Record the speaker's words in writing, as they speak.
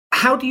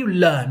How do you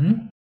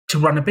learn to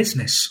run a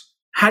business?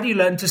 How do you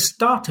learn to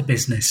start a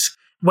business?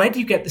 Where do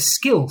you get the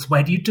skills?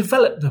 Where do you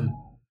develop them?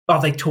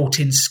 Are they taught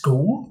in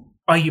school?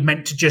 Are you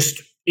meant to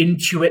just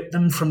intuit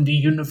them from the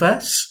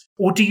universe?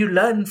 Or do you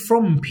learn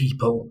from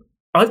people?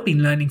 I've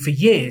been learning for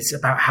years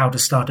about how to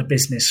start a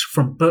business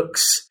from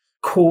books,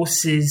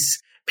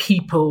 courses,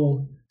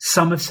 people.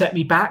 Some have set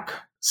me back.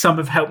 Some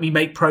have helped me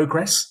make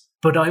progress.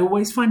 But I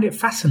always find it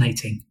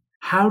fascinating.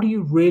 How do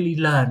you really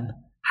learn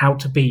how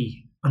to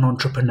be an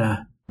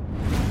entrepreneur?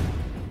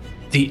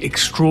 The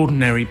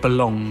extraordinary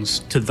belongs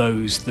to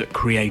those that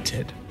create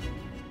it.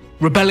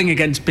 Rebelling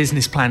against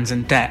business plans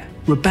and debt,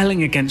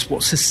 rebelling against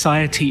what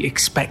society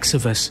expects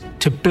of us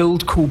to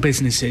build cool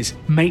businesses,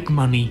 make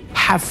money,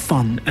 have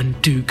fun,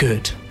 and do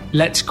good.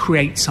 Let's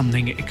create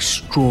something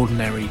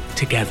extraordinary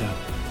together.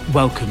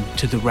 Welcome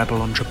to the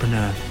Rebel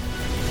Entrepreneur.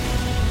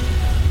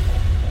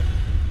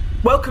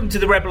 Welcome to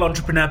the Rebel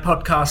Entrepreneur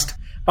podcast.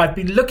 I've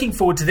been looking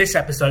forward to this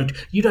episode.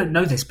 You don't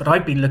know this, but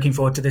I've been looking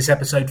forward to this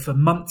episode for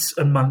months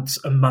and months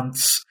and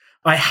months.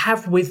 I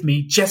have with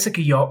me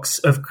Jessica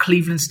Yox of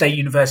Cleveland State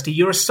University.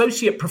 You're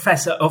Associate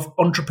Professor of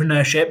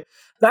Entrepreneurship.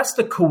 That's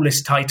the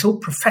coolest title,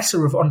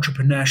 Professor of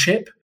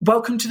Entrepreneurship.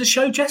 Welcome to the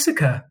show,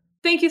 Jessica.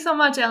 Thank you so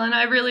much, Alan.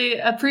 I really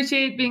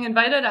appreciate being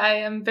invited. I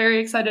am very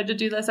excited to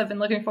do this. I've been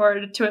looking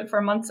forward to it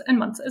for months and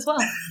months as well.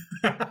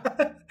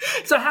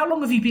 So how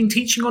long have you been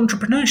teaching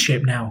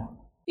entrepreneurship now?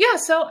 Yeah,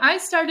 so I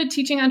started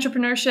teaching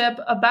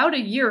entrepreneurship about a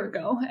year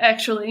ago,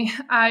 actually.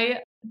 I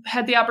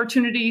had the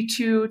opportunity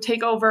to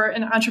take over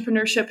an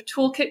entrepreneurship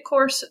toolkit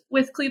course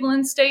with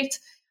Cleveland State.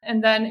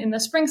 And then in the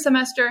spring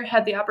semester,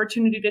 had the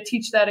opportunity to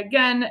teach that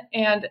again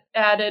and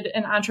added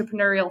an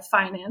entrepreneurial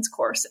finance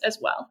course as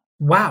well.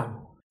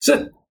 Wow.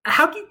 So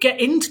how do you get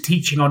into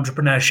teaching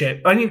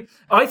entrepreneurship? I mean,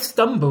 I've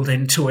stumbled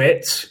into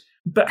it,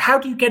 but how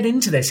do you get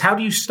into this? How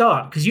do you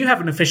start? Because you have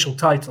an official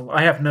title.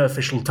 I have no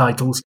official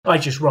titles. I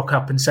just rock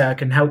up and say I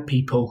can help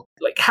people.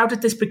 Like, how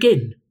did this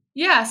begin?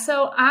 Yeah,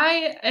 so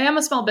I am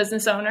a small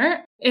business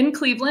owner. In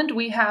Cleveland,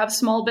 we have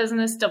small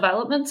business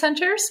development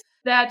centers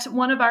that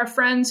one of our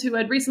friends who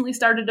had recently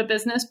started a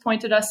business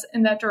pointed us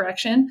in that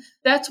direction.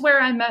 That's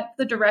where I met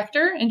the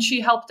director, and she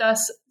helped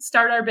us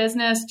start our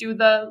business, do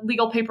the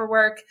legal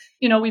paperwork.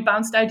 You know, we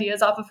bounced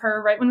ideas off of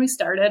her right when we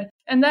started.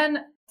 And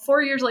then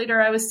 4 years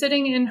later, I was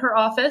sitting in her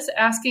office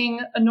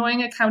asking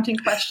annoying accounting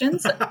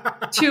questions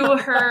to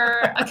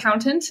her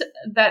accountant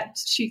that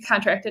she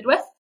contracted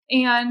with.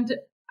 And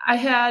I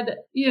had,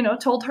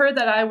 told her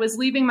that I was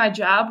leaving my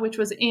job, which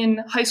was in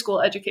high school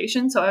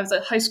education. So I was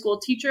a high school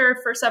teacher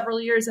for several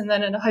years and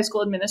then a high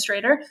school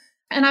administrator.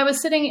 And I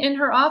was sitting in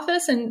her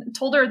office and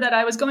told her that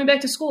I was going back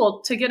to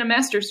school to get a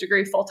master's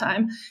degree full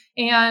time.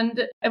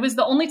 And it was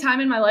the only time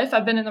in my life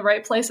I've been in the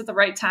right place at the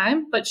right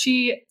time. But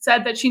she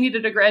said that she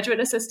needed a graduate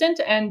assistant.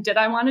 And did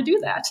I want to do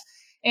that?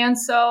 And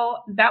so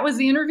that was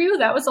the interview.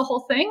 That was the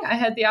whole thing. I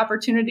had the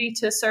opportunity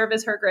to serve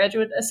as her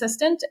graduate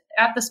assistant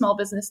at the Small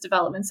Business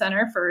Development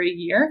Center for a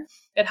year.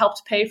 It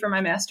helped pay for my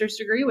master's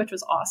degree, which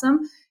was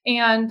awesome.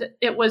 And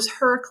it was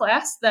her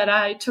class that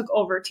I took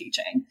over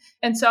teaching.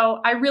 And so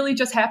I really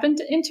just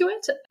happened into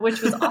it,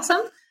 which was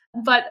awesome.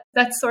 But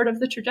that's sort of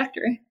the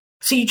trajectory.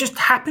 So you just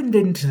happened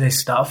into this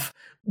stuff.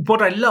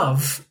 What I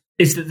love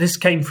is that this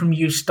came from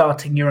you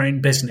starting your own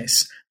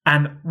business.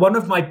 And one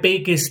of my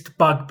biggest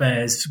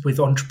bugbears with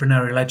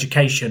entrepreneurial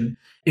education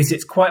is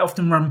it's quite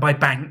often run by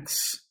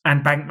banks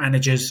and bank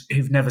managers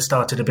who've never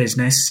started a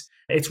business.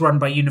 It's run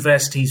by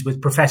universities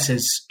with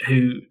professors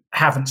who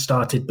haven't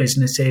started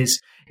businesses.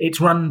 It's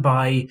run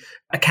by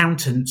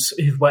accountants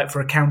who've worked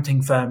for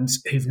accounting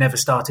firms who've never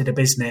started a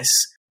business.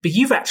 But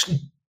you've actually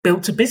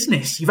built a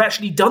business. You've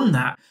actually done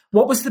that.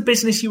 What was the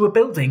business you were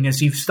building as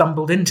you've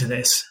stumbled into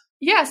this?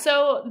 Yeah,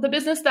 so the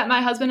business that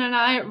my husband and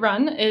I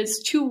run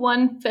is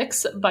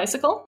 2-1-Fix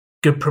Bicycle.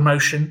 Good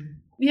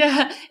promotion.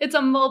 Yeah, it's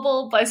a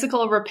mobile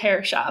bicycle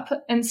repair shop.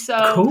 And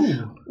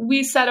so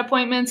we set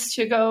appointments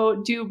to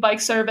go do bike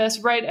service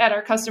right at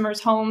our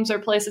customers' homes or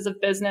places of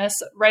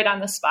business right on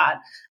the spot.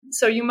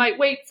 So you might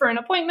wait for an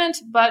appointment,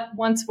 but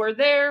once we're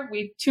there,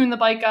 we tune the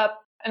bike up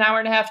an hour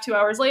and a half, 2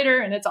 hours later,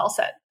 and it's all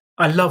set.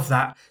 I love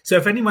that. So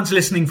if anyone's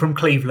listening from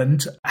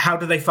Cleveland, how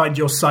do they find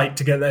your site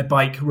to get their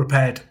bike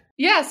repaired?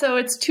 Yeah, so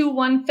it's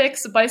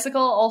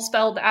 2-1-Fix-Bicycle, all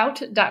spelled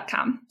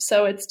out.com.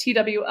 So it's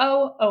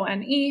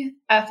TWOONE,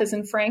 F as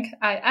in Frank,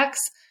 IX,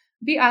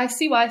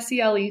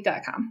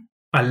 BICYCLE.com.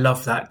 I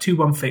love that.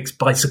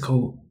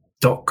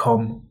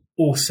 2-1-Fixbicycle.com.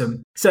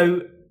 Awesome.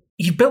 So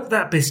you built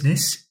that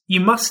business. You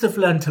must have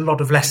learned a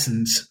lot of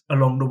lessons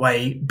along the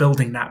way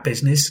building that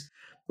business.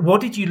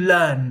 What did you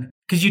learn?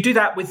 Because you do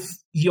that with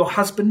your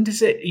husband.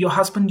 Is it your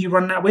husband you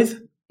run that with?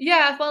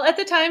 Yeah, well, at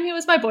the time he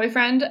was my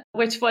boyfriend,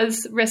 which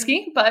was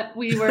risky, but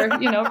we were,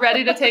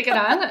 ready to take it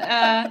on.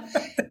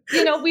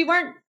 We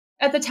weren't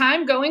at the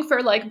time going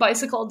for like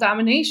bicycle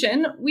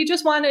domination. We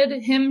just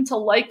wanted him to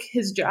like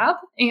his job.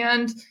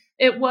 And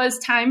it was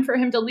time for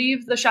him to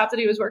leave the shop that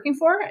he was working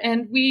for.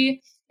 And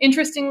we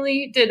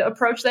interestingly did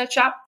approach that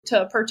shop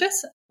to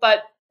purchase, but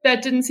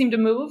that didn't seem to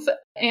move.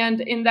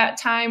 And in that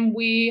time,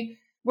 we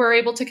were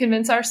able to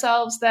convince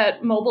ourselves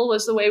that mobile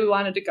was the way we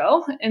wanted to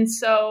go. And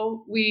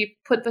so we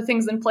put the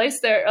things in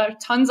place. There are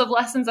tons of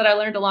lessons that I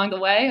learned along the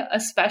way,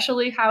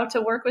 especially how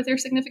to work with your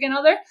significant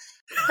other.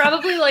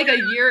 Probably like a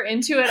year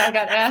into it, I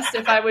got asked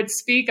if I would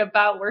speak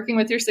about working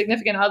with your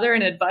significant other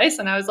and advice.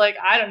 And I was like,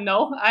 I don't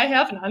know. I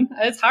have none.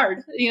 It's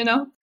hard,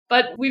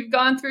 But we've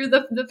gone through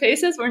the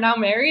paces. We're now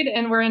married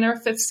and we're in our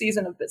 5th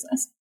season of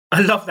business.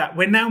 I love that.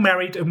 We're now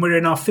married and we're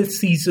in our 5th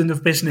season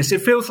of business.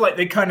 It feels like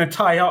they kind of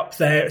tie up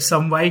there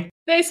some way.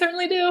 They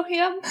certainly do,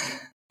 yeah.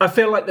 I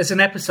feel like there's an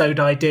episode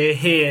idea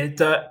here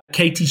that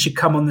Katie should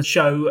come on the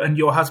show and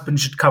your husband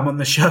should come on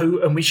the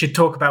show and we should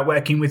talk about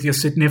working with your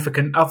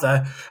significant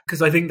other,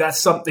 because I think that's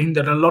something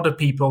that a lot of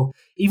people,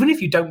 even if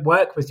you don't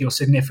work with your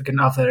significant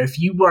other, if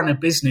you run a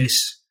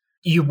business,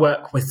 you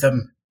work with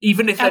them,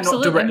 even if they're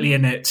Absolutely. not directly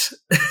in it.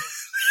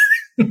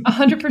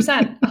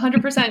 100%.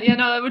 100%. Yeah,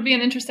 no, it would be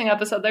an interesting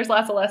episode. There's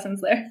lots of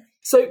lessons there.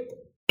 So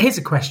here's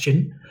a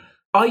question.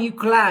 Are you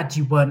glad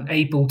you weren't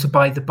able to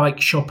buy the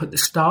bike shop at the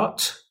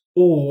start,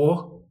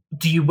 or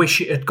do you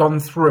wish it had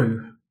gone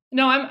through?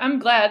 No, I'm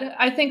glad.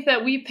 I think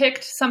that we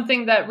picked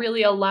something that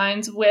really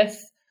aligns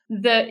with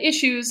the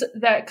issues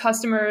that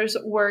customers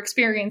were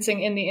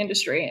experiencing in the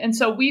industry. And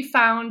so we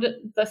found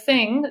the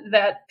thing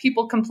that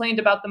people complained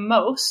about the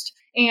most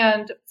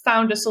and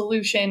found a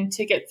solution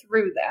to get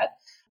through that.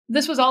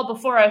 This was all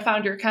before I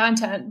found your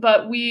content,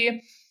 but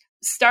we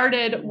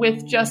started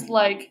with just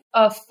like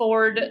a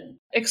Ford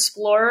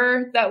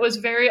Explorer that was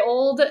very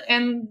old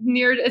and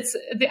neared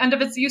the end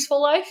of its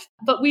useful life.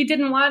 But we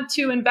didn't want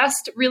to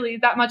invest really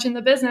that much in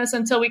the business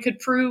until we could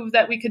prove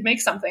that we could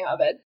make something of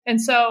it.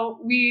 And so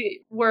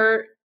we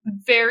were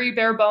very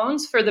bare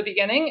bones for the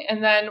beginning.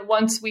 And then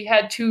once we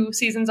had 2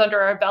 seasons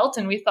under our belt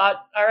and we thought,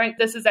 all right,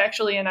 this is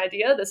actually an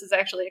idea, this is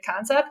actually a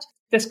concept,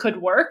 this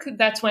could work,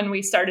 that's when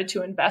we started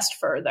to invest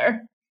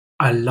further.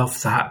 I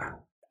love that.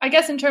 I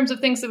guess in terms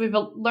of things that we've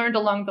learned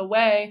along the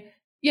way,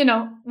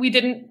 we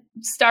didn't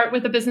start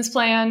with a business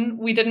plan.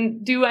 We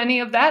didn't do any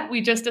of that.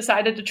 We just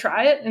decided to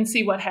try it and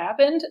see what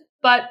happened.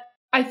 But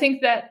I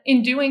think that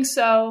in doing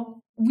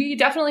so, we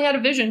definitely had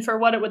a vision for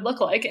what it would look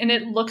like, and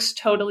it looks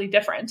totally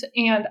different.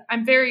 And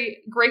I'm very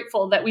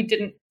grateful that we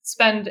didn't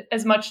spend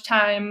as much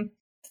time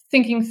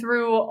thinking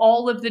through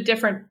all of the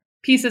different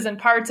pieces and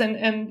parts.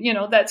 And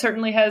that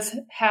certainly has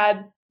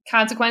had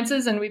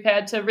consequences, and we've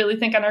had to really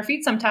think on our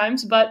feet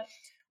sometimes, but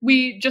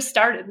we just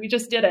started. We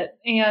just did it.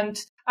 And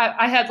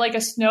I had like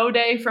a snow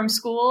day from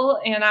school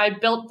and I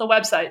built the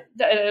website.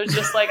 It was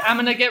just like, I'm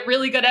going to get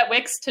really good at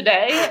Wix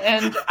today.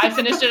 And I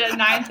finished it at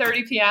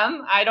 9:30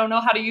 p.m. I don't know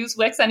how to use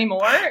Wix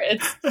anymore.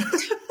 It's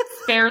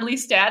fairly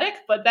static,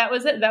 but that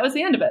was it. That was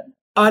the end of it.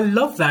 I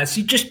love that.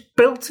 So you just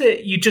built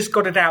it. You just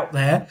got it out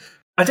there.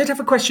 I did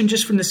have a question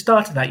just from the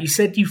start of that. You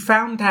said you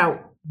found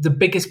out the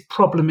biggest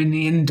problem in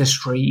the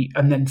industry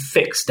and then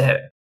fixed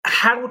it.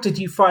 How did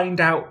you find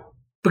out?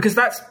 Because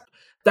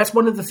that's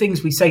one of the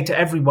things we say to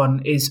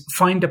everyone is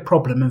find a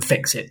problem and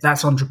fix it.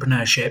 That's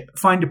entrepreneurship.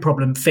 Find a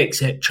problem,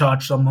 fix it,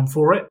 charge someone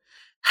for it.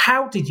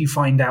 How did you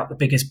find out the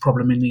biggest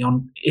problem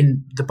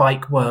in the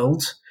bike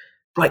world?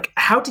 Like,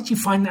 how did you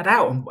find that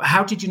out? And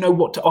how did you know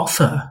what to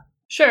offer?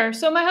 Sure.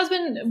 So my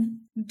husband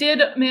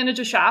did manage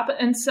a shop.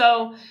 And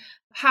so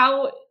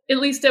how at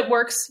least it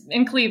works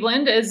in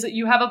Cleveland is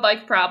you have a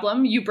bike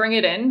problem, you bring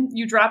it in,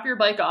 you drop your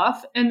bike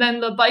off, and then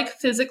the bike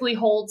physically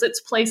holds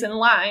its place in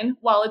line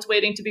while it's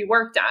waiting to be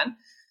worked on.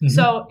 Mm-hmm.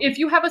 So if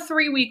you have a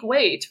 3-week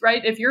wait,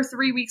 right, if you're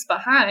 3 weeks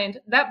behind,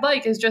 that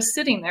bike is just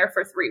sitting there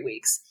for 3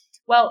 weeks.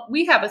 Well,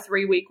 we have a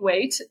 3-week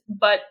wait,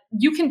 but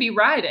you can be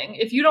riding.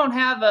 If you don't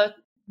have a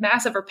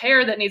massive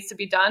repair that needs to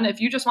be done, if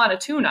you just want a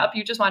tune-up,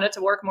 you just want it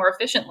to work more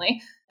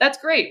efficiently, that's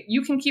great.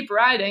 You can keep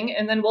riding,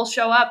 and then we'll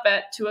show up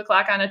at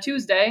 2:00 on a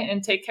Tuesday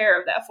and take care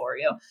of that for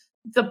you.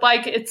 The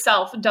bike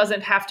itself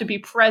doesn't have to be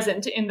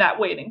present in that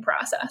waiting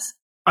process.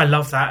 I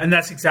love that. And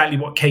that's exactly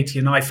what Katie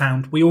and I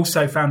found. We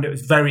also found it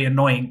was very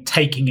annoying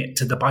taking it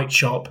to the bike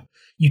shop.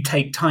 You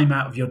take time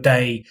out of your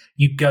day,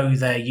 you go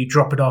there, you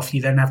drop it off,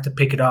 you then have to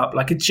pick it up.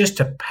 Like, it's just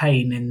a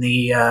pain in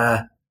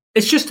the...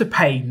 It's just a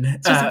pain,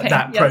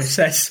 that yes.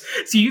 process.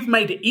 So you've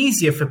made it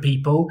easier for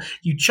people.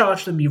 You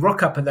charge them, you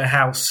rock up at their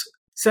house.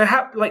 So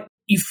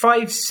you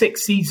 5-6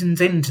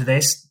 seasons into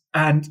this,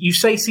 and you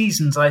say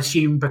seasons, I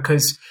assume,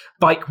 because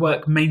bike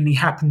work mainly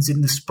happens in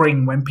the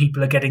spring when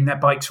people are getting their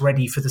bikes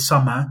ready for the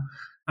summer.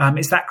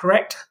 Is that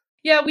correct?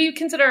 Yeah, we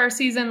consider our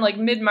season like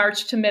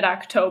mid-March to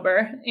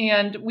mid-October,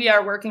 and we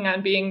are working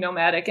on being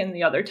nomadic in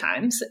the other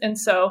times. And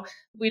so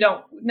we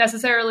don't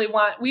necessarily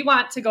we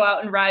want to go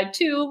out and ride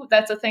too.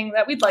 That's a thing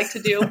that we'd like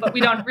to do, but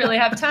we don't really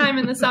have time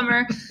in the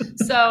summer.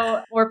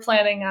 So we're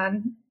planning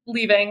on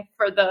leaving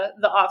for the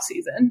off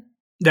season.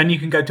 Then you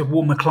can go to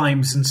warmer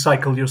climes and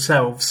cycle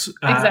yourselves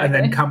exactly. And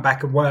then come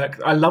back and work.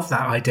 I love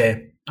that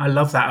idea.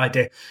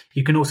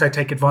 You can also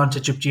take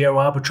advantage of geo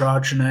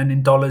arbitrage and earn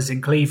in dollars in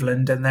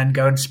Cleveland and then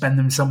go and spend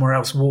them somewhere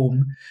else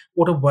warm.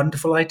 What a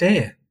wonderful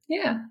idea.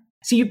 Yeah.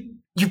 So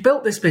you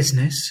built this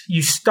business.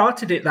 You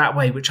started it that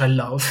way, which I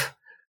love.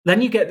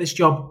 Then you get this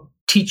job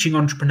teaching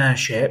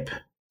entrepreneurship.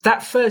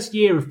 That first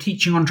year of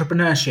teaching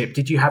entrepreneurship,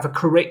 did you have a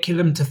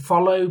curriculum to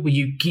follow? Were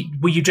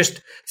you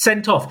just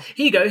sent off?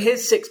 Here you go,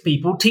 here's 6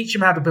 people, teach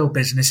them how to build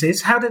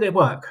businesses. How did it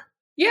work?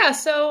 Yeah,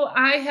 so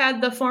I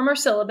had the former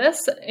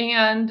syllabus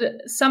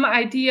and some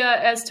idea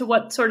as to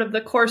what sort of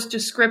the course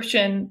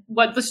description,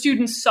 what the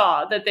students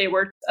saw that they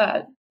were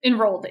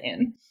enrolled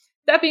in.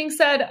 That being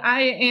said,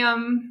 I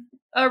am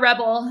a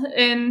rebel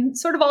in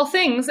sort of all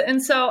things.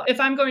 And so if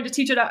I'm going to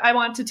teach it, I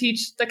want to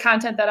teach the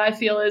content that I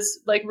feel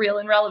is like real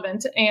and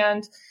relevant.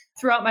 And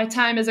throughout my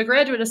time as a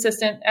graduate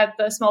assistant at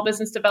the Small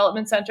Business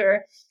Development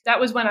Center,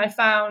 that was when I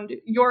found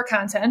your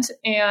content.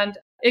 And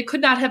it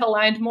could not have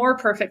aligned more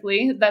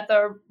perfectly that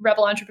the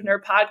Rebel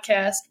Entrepreneur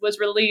podcast was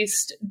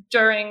released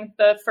during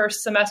the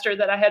first semester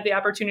that I had the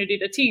opportunity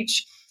to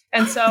teach.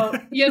 And so,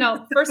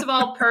 first of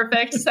all,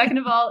 perfect. Second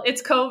of all,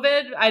 it's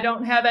COVID. I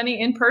don't have any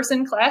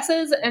in-person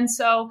classes. And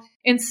so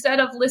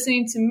instead of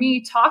listening to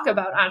me talk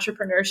about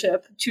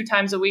entrepreneurship 2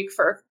 times a week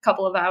for a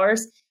couple of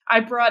hours, I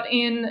brought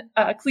in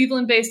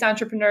Cleveland-based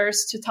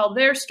entrepreneurs to tell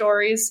their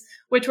stories,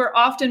 which were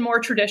often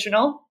more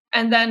traditional.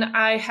 And then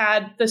I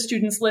had the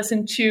students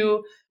listen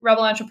to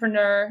Rebel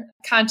Entrepreneur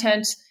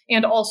content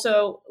and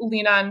also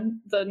lean on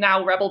the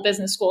now Rebel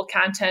Business School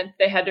content.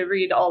 They had to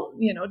read all,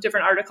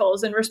 different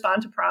articles and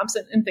respond to prompts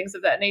and things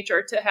of that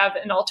nature to have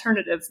an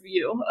alternative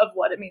view of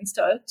what it means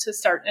to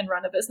start and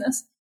run a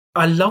business.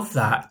 I love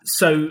that.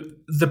 So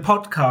the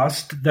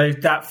podcast,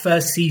 that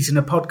first season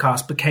of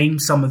podcast became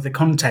some of the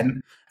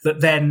content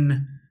that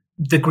then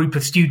the group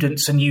of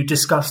students and you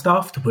discussed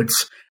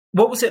afterwards.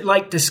 What was it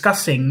like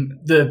discussing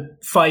the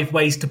 5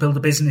 ways to build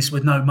a business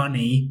with no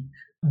money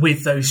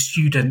with those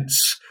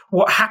students?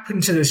 What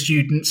happened to the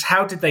students?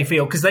 How did they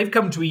feel? Because they've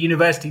come to a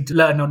university to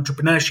learn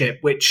entrepreneurship,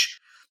 which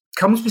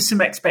comes with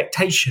some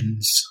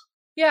expectations.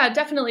 Yeah,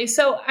 definitely.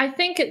 So I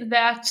think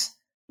that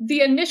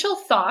the initial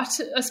thought,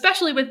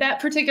 especially with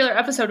that particular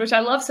episode, which I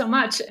love so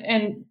much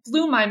and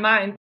blew my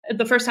mind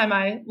the first time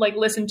I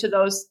listened to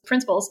those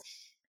principles,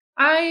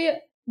 I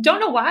don't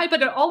know why,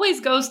 but it always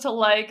goes to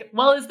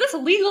is this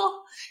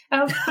illegal?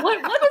 What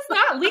is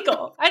not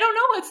legal? I don't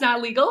know what's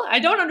not legal. I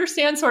don't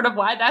understand sort of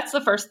why that's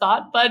the first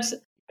thought, but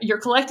you're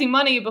collecting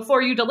money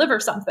before you deliver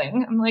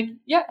something. I'm like,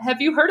 yeah,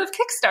 have you heard of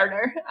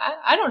Kickstarter?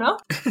 I don't know.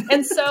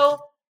 And so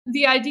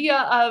the idea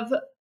of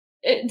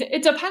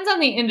it depends on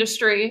the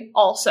industry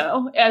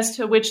also as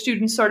to which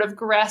students sort of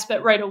grasp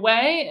it right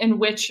away and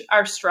which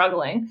are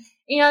struggling.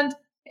 And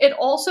it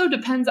also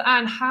depends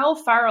on how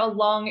far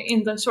along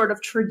in the sort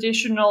of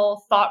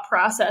traditional thought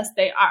process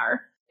they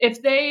are.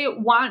 If they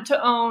want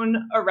to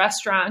own a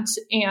restaurant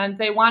and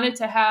they want it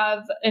to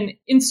have an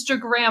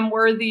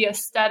Instagram-worthy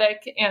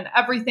aesthetic and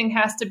everything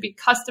has to be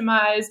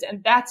customized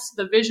and that's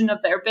the vision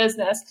of their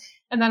business,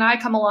 and then I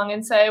come along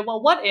and say,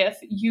 well, what if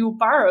you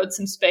borrowed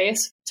some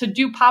space to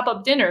do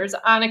pop-up dinners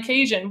on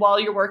occasion while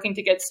you're working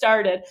to get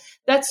started?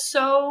 That's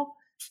so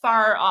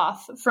far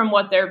off from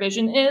what their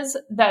vision is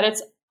that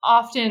it's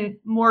often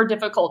more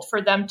difficult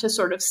for them to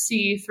sort of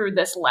see through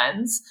this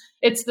lens.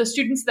 It's the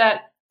students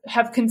that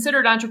have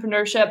considered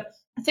entrepreneurship,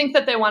 think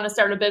that they want to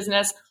start a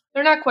business.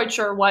 They're not quite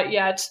sure what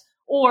yet,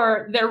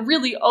 or they're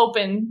really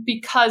open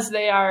because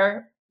they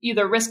are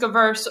either risk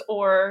averse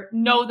or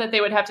know that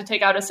they would have to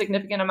take out a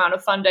significant amount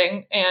of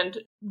funding and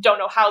don't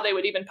know how they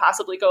would even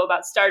possibly go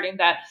about starting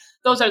that.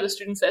 Those are the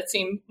students that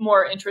seem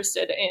more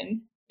interested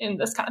in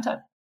this content.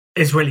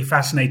 It's really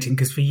fascinating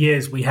because for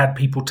years we had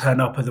people turn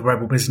up at the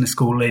Rebel Business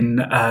School in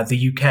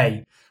the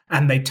UK,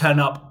 and they turn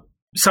up,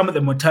 some of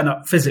them would turn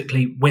up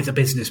physically with a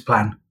business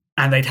plan,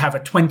 and they'd have a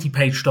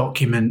 20-page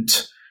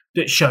document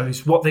that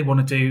shows what they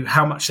want to do,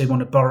 how much they want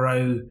to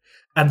borrow,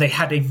 and they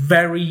had a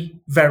very,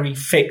 very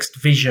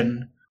fixed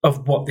vision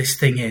of what this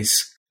thing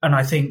is. And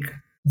I think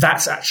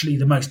that's actually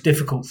the most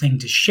difficult thing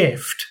to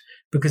shift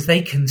because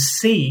they can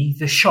see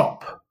the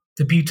shop,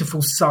 the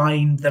beautiful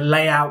sign, the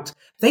layout.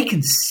 They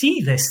can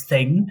see this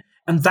thing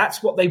and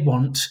that's what they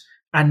want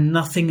and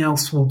nothing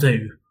else will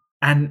do.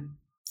 And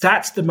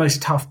that's the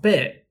most tough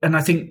bit. And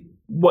I think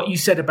what you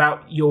said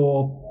about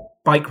your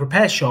bike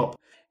repair shop,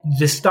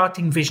 the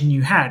starting vision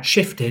you had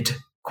shifted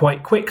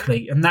quite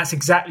quickly. And that's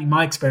exactly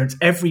my experience.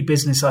 Every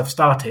business I've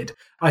started,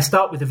 I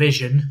start with a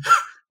vision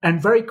and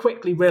very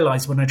quickly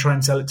realize when I try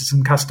and sell it to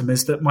some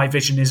customers that my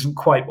vision isn't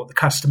quite what the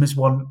customers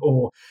want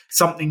or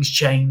something's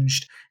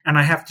changed and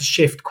I have to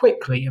shift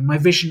quickly. And my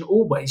vision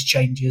always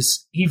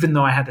changes, even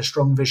though I had a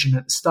strong vision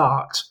at the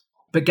start.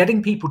 But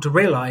getting people to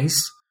realize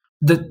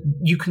that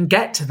you can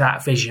get to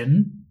that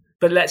vision,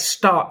 but let's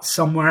start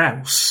somewhere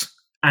else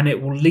and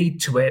it will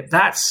lead to it.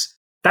 That's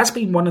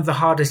been one of the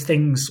hardest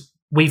things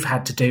we've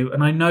had to do.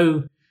 And I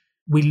know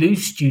we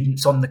lose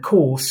students on the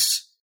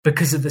course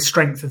because of the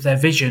strength of their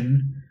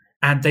vision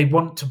and they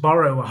want to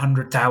borrow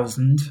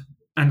 100,000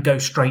 and go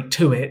straight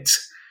to it.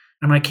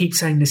 And I keep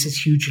saying this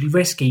is hugely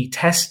risky.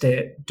 Test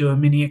it, do a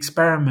mini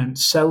experiment,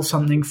 sell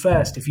something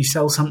first. If you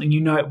sell something,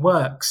 you know it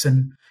works.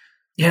 And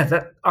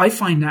yeah, I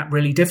find that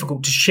really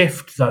difficult to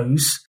shift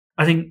those.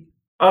 I think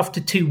after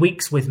 2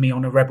 weeks with me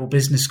on a Rebel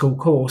Business School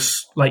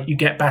course, like you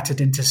get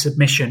battered into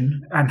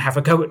submission and have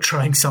a go at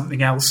trying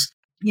something else.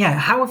 Yeah,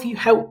 how have you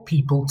helped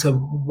people to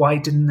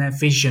widen their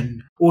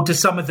vision? Or do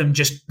some of them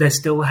they're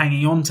still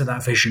hanging on to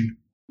that vision?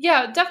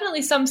 Yeah,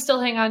 definitely some still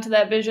hang on to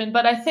that vision,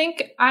 but I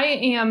think I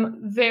am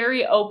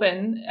very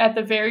open at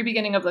the very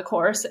beginning of the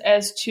course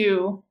as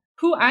to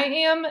who I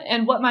am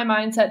and what my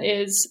mindset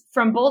is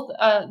from both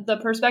the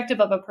perspective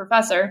of a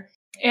professor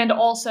and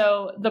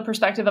also the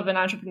perspective of an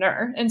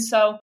entrepreneur. And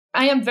so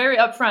I am very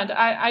upfront.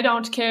 I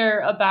don't care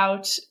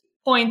about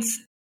points.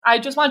 I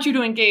just want you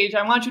to engage.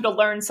 I want you to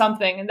learn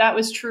something. And that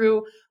was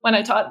true when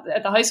I taught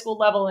at the high school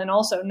level and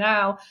also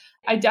now.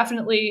 I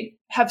definitely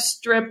have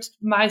stripped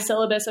my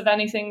syllabus of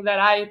anything that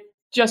I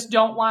just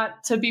don't want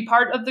to be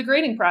part of the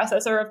grading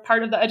process or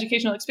part of the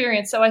educational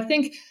experience. So I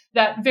think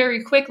that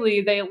very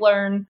quickly they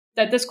learn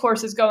that this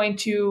course is going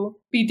to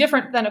be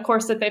different than a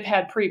course that they've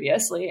had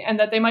previously, and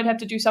that they might have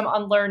to do some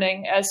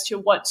unlearning as to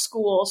what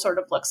school sort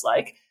of looks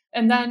like.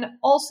 And then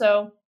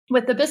also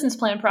with the business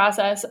plan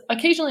process,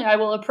 occasionally I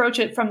will approach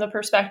it from the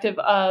perspective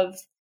of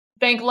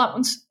bank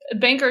loans.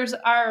 Bankers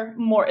are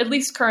more, at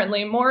least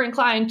currently, more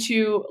inclined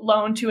to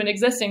loan to an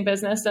existing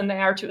business than they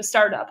are to a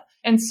startup.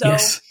 And so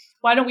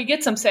Why don't we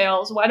get some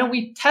sales? Why don't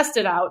we test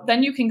it out?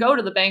 Then you can go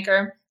to the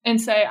banker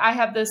and say, I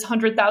have this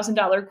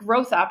 $100,000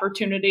 growth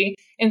opportunity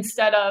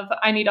instead of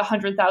I need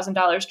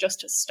 $100,000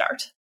 just to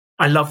start.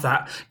 I love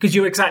that because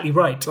you're exactly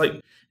right.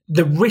 Like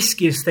the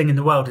riskiest thing in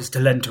the world is to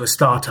lend to a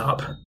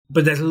startup,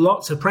 but there's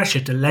lots of pressure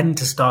to lend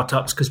to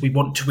startups because we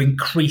want to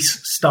increase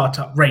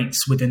startup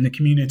rates within the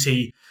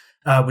community,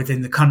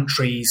 within the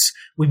countries.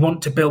 We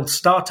want to build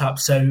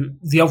startups. So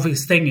the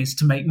obvious thing is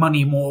to make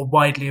money more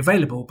widely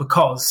available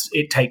because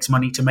it takes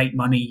money to make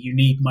money. You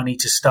need money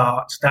to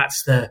start.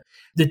 That's the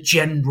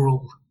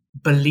general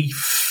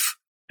belief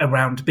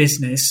around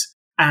business.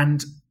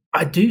 And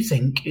I do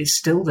think it's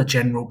still the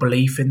general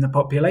belief in the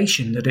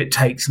population that it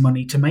takes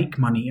money to make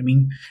money. I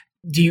mean,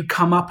 do you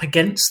come up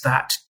against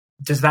that?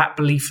 Does that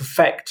belief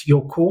affect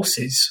your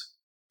courses?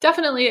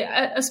 Definitely,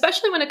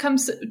 especially when it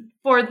comes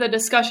for the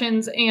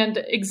discussions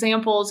and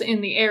examples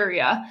in the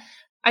area.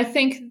 I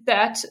think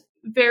that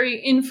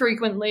very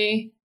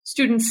infrequently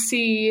students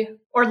see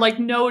or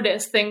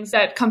notice things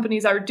that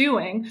companies are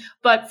doing.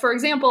 But for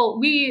example,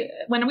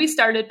 when we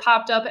started,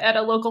 popped up at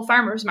a local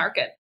farmer's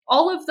market.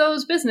 All of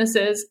those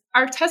businesses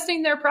are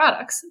testing their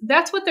products.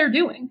 That's what they're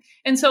doing.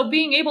 And so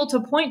being able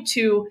to point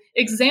to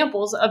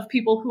examples of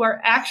people who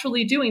are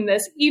actually doing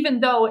this,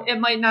 even though it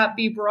might not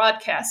be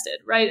broadcasted,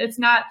 right? It's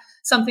not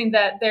something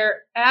that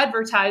they're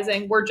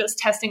advertising. We're just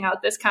testing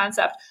out this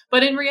concept.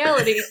 But in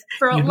reality,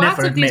 for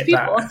lots of these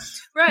people,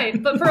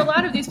 right? But for a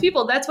lot of these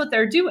people, that's what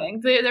they're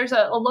doing. There's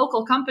a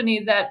local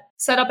company that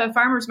set up at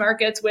farmers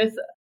markets with,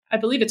 I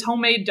believe it's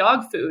homemade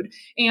dog food.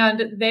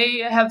 And they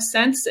have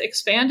since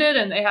expanded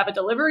and they have a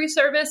delivery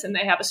service and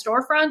they have a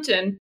storefront.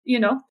 And,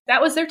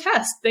 that was their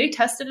test. They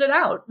tested it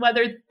out,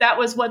 whether that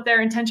was what their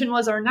intention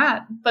was or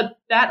not. But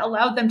that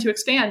allowed them to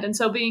expand. And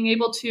so being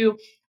able to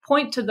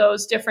point to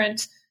those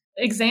different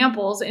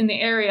examples in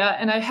the area,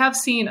 and I have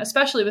seen,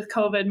 especially with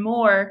COVID,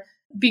 more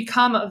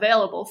become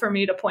available for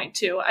me to point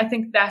to. I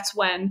think that's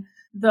when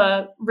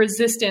the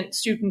resistant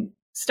student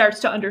starts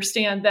to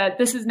understand that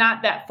this is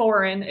not that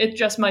foreign. It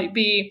just might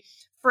be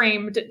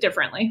framed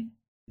differently.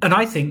 And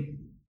I think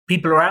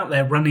people are out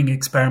there running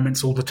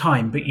experiments all the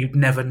time, but you'd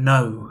never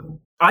know.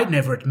 I'd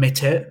never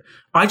admit it.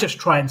 I just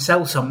try and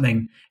sell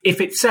something.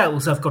 If it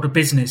sells, I've got a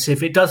business.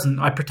 If it doesn't,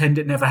 I pretend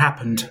it never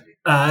happened.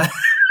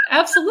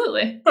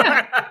 Absolutely.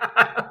 Yeah.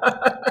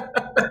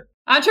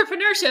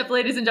 Entrepreneurship,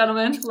 ladies and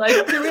gentlemen.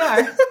 Here we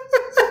are.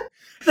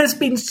 There's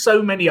been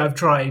so many I've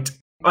tried.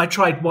 I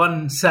tried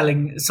one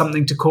selling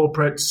something to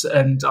corporates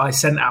and I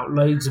sent out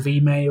loads of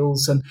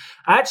emails and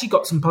I actually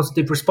got some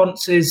positive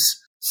responses.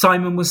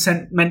 Simon was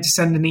meant to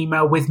send an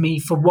email with me.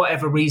 For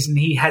whatever reason,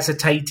 he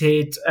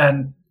hesitated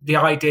and the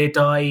idea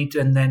died,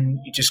 and then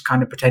you just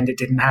kind of pretend it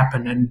didn't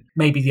happen, and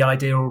maybe the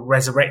idea will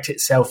resurrect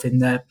itself in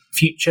the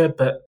future.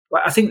 But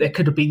I think there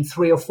could have been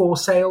 3 or 4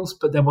 sales,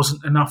 but there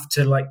wasn't enough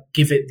to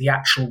give it the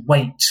actual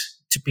weight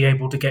to be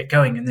able to get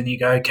going. And then you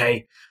go,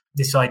 okay,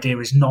 this idea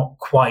is not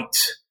quite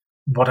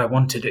what I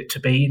wanted it to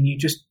be, and you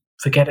just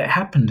forget it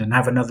happened and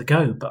have another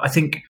go. But I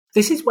think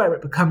this is where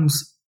it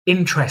becomes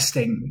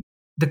interesting.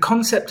 The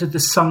concept of the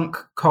sunk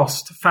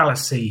cost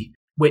fallacy,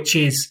 which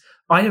is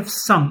I have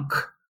sunk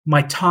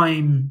my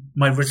time,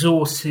 my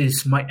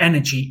resources, my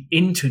energy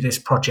into this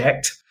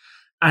project,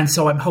 and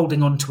so I'm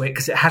holding on to it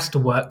because it has to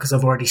work because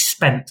I've already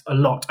spent a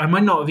lot. I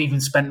might not have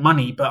even spent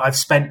money, but I've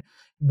spent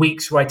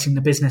weeks writing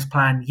the business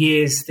plan,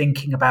 years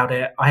thinking about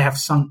it. I have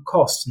sunk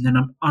costs, and then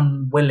I'm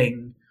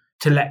unwilling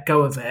to let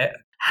go of it.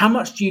 How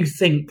much do you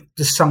think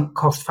the sunk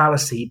cost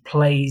fallacy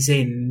plays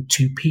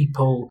into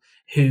people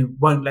who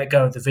won't let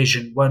go of the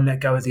vision, won't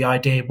let go of the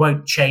idea,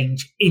 won't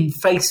change in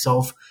face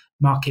of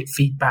market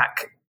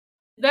feedback?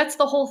 That's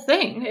the whole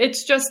thing.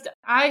 It's just,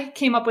 I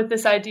came up with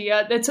this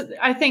idea. That's,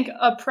 I think,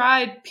 a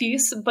pride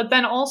piece, but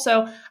then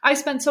also I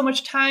spent so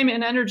much time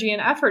and energy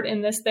and effort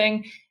in this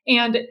thing,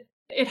 and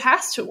it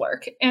has to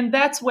work. And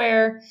that's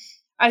where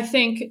I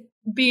think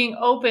being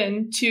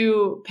open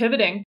to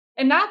pivoting.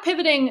 and not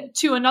pivoting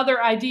to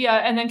another idea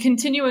and then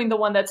continuing the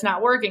one that's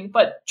not working,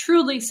 but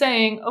truly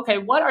saying, okay,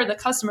 what are the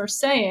customers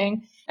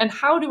saying and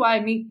how do I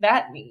meet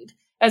that need?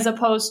 As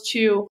opposed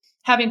to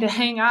having to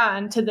hang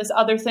on to this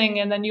other thing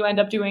and then you end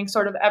up doing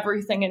sort of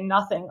everything and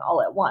nothing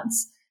all at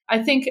once.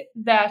 I think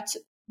that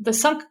the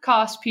sunk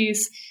cost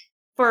piece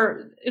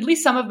for at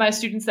least some of my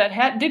students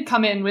that did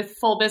come in with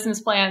full business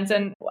plans,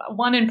 and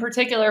one in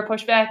particular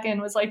pushed back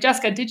and was like,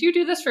 Jessica, did you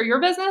do this for your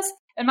business?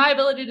 And my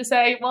ability to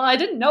say, well, I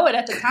didn't know it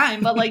at the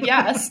time, but like,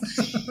 yes,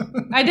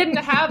 I didn't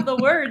have the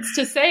words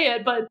to say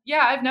it, but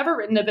yeah, I've never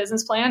written a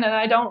business plan and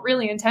I don't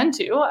really intend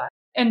to.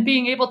 And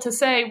being able to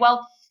say,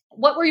 well,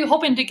 what were you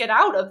hoping to get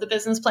out of the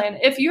business plan?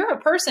 If you're a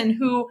person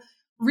who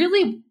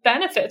really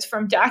benefits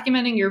from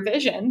documenting your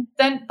vision,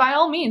 then by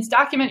all means,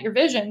 document your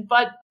vision,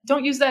 but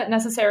don't use that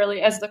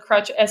necessarily as the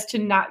crutch as to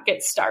not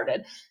get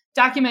started.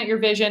 Document your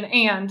vision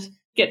and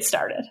get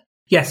started.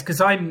 Yes,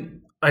 because I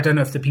don't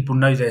know if the people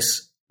know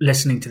this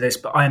listening to this,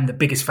 but I am the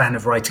biggest fan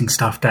of writing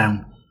stuff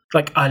down.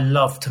 Like, I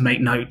love to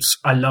make notes.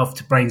 I love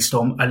to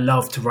brainstorm. I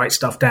love to write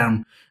stuff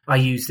down. I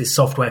use this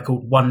software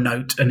called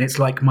OneNote, and it's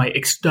like my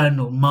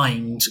external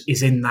mind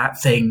is in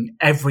that thing.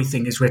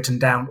 Everything is written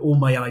down, all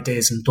my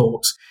ideas and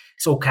thoughts.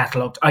 It's all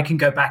catalogued. I can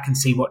go back and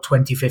see what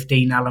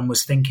 2015 Alan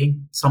was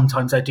thinking.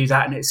 Sometimes I do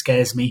that and it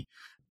scares me.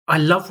 I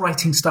love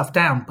writing stuff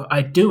down, but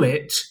I do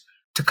it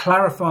to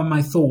clarify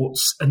my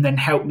thoughts and then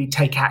help me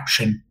take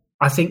action.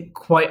 I think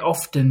quite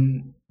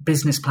often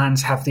business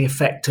plans have the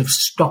effect of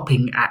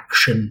stopping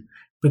action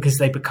because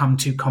they become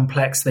too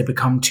complex, they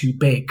become too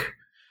big.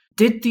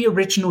 Did the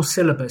original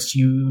syllabus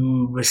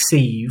you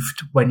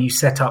received when you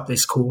set up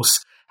this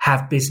course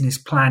have business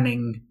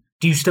planning?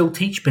 Do you still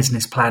teach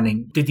business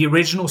planning? Did the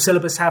original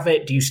syllabus have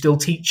it? Do you still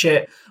teach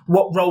it?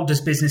 What role does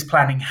business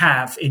planning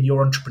have in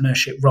your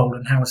entrepreneurship role,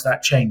 and how has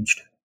that changed?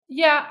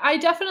 Yeah, I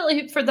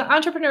definitely, for the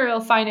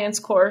entrepreneurial finance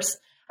course,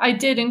 I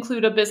did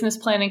include a business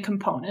planning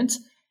component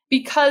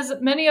because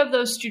many of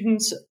those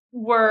students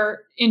were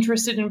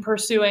interested in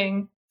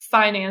pursuing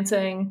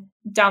financing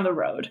down the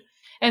road.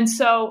 And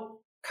so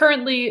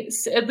currently,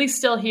 at least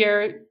still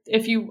here,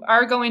 if you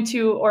are going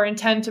to or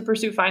intend to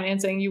pursue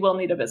financing, you will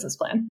need a business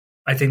plan.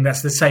 I think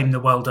that's the same the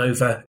world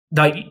over.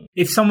 Like,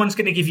 if someone's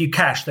going to give you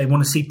cash, they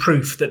want to see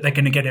proof that they're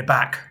going to get it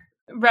back.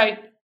 Right.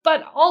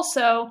 But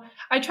also,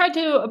 I tried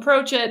to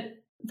approach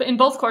it in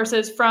both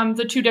courses from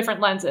the two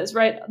different lenses,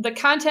 right? The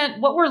content,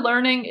 what we're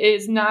learning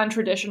is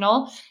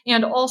non-traditional.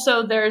 And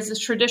also there's this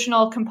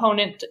traditional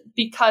component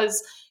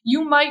because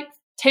you might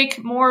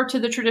take more to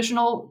the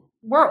traditional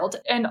world.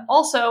 And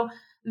also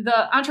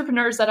the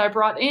entrepreneurs that I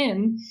brought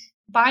in,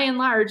 by and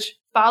large,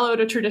 followed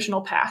a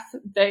traditional path.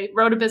 They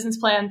wrote a business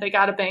plan, they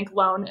got a bank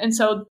loan. And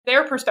so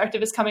their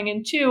perspective is coming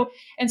in too.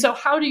 And so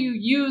how do you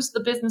use the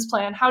business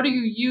plan? How do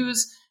you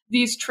use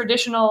these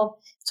traditional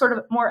sort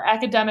of more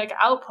academic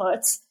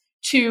outputs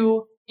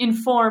to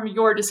inform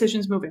your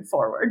decisions moving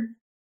forward?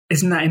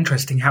 Isn't that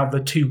interesting how the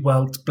two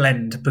worlds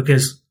blend?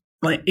 Because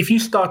like, if you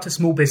start a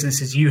small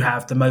business as you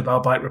have, the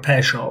mobile bike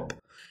repair shop,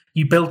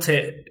 you built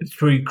it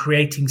through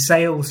creating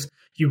sales,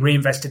 you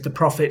reinvested the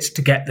profits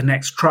to get the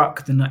next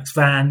truck, the next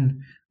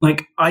van.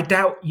 Like, I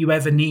doubt you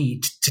ever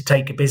need to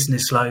take a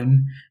business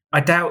loan. I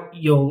doubt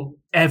you'll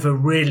ever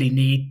really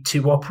need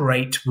to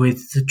operate with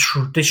the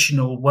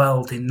traditional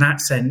world in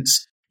that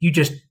sense. You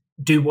just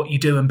do what you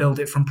do and build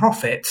it from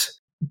profit.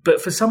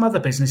 But for some other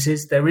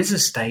businesses, there is a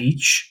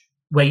stage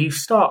where you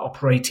start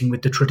operating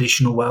with the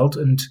traditional world.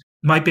 And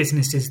my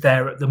business is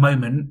there at the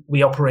moment.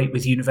 We operate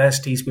with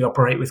universities, we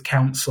operate with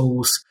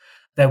councils.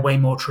 They're way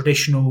more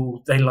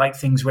traditional. They like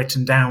things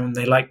written down.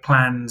 They like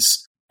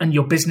plans. And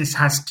your business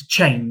has to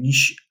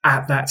change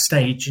at that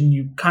stage, and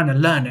you kind of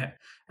learn it.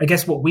 I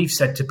guess what we've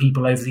said to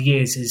people over the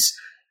years is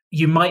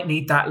you might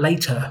need that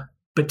later,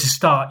 but to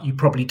start, you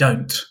probably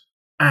don't.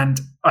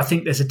 And I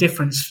think there's a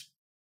difference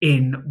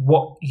in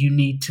what you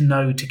need to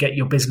know to get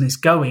your business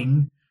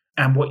going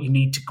and what you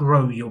need to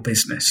grow your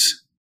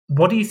business.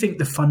 What do you think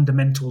the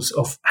fundamentals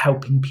of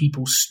helping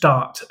people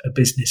start a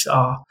business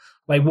are?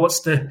 Like,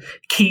 what's the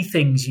key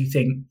things you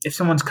think, if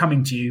someone's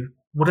coming to you,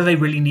 what do they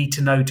really need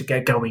to know to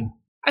get going?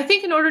 I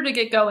think in order to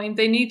get going,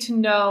 they need to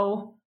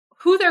know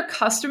who their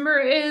customer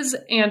is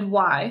and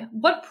why.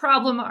 What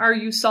problem are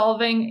you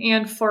solving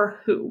and for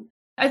who?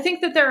 I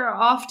think that there are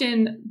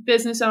often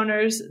business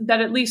owners that,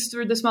 at least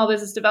through the Small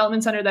Business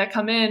Development Center, that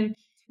come in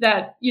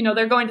that, you know,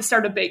 they're going to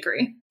start a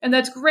bakery. And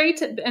that's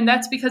great. And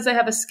that's because they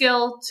have a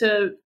skill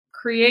to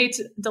create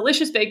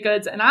delicious baked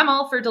goods. And I'm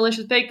all for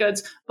delicious baked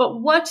goods.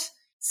 But what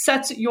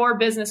sets your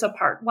business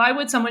apart? Why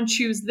would someone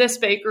choose this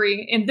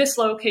bakery in this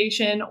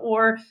location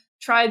or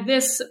try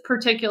this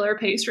particular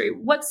pastry?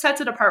 What sets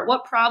it apart?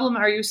 What problem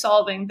are you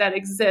solving that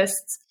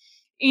exists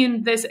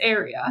in this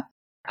area?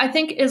 I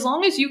think as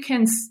long as you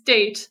can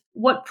state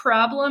what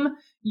problem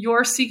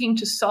you're seeking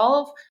to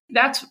solve,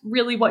 that's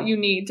really what you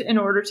need in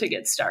order to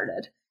get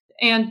started.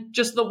 And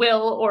just the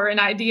will or an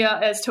idea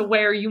as to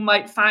where you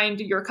might find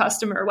your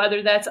customer,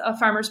 whether that's a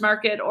farmer's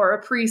market or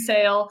a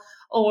pre-sale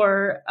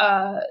or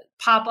a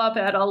pop-up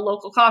at a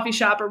local coffee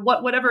shop or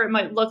whatever it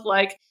might look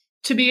like.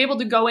 to be able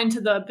to go into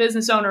the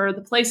business owner or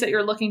the place that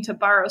you're looking to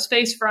borrow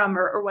space from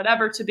or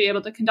whatever to be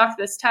able to conduct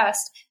this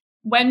test,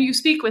 when you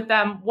speak with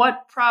them,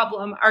 what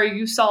problem are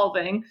you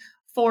solving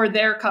for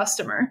their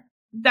customer?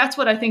 That's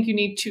what I think you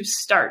need to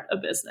start a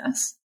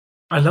business.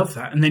 I love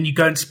that. And then you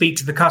go and speak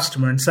to the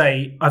customer and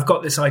say, I've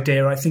got this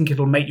idea. I think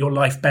it'll make your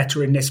life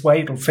better in this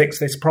way. It'll fix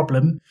this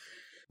problem.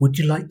 Would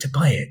you like to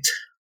buy it?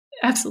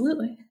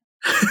 Absolutely.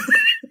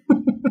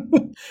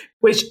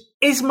 Which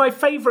is my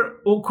favorite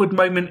awkward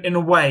moment in a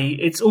way.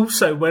 It's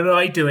also when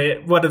I do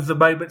it, one of the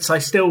moments I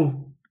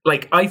still,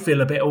 I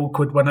feel a bit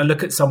awkward when I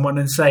look at someone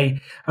and say,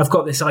 I've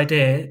got this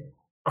idea.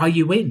 Are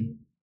you in?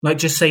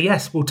 Just say,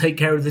 yes, we'll take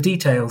care of the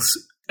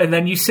details. And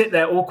then you sit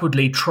there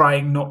awkwardly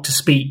trying not to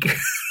speak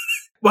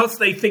whilst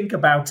they think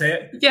about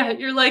it. Yeah,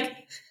 you're like,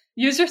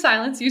 use your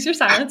silence. It's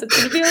going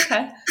to be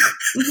okay.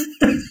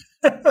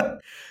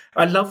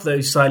 I love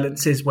those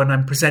silences when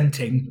I'm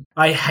presenting.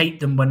 I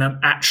hate them when I'm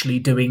actually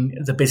doing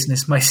the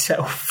business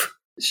myself.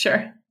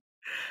 Sure.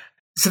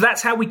 So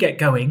that's how we get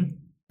going.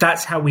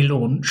 That's how we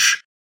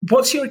launch.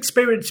 What's your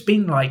experience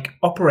been like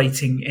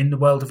operating in the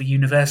world of a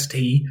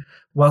university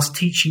whilst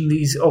teaching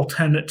these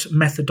alternate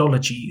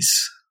methodologies?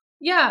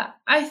 Yeah,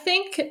 I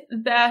think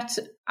that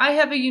I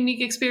have a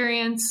unique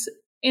experience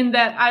in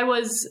that I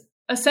was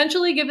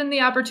essentially given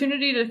the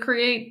opportunity to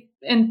create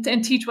and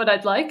teach what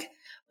I'd like,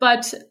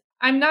 but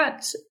I'm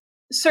not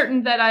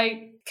certain that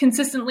I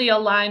consistently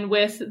align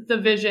with the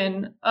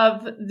vision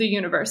of the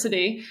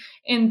university,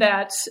 in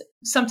that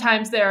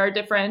sometimes there are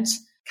different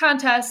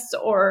contests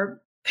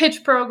or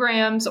pitch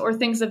programs or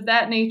things of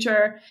that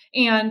nature,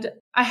 and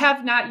I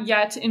have not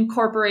yet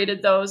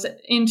incorporated those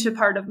into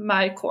part of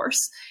my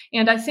course.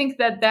 And I think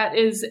that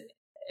is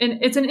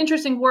it's an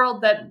interesting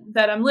world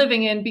that I'm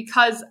living in,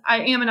 because I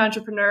am an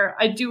entrepreneur.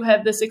 I do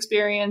have this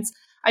experience.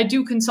 I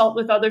do consult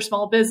with other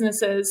small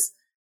businesses.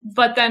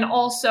 But then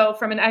also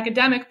from an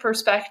academic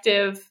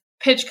perspective,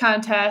 pitch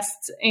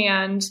contests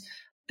and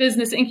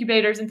business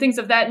incubators and things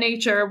of that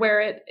nature, where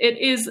it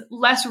is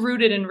less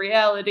rooted in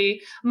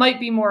reality,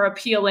 might be more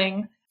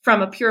appealing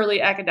from a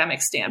purely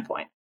academic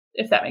standpoint,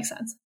 if that makes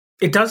sense.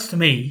 It does to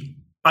me.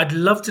 I'd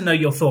love to know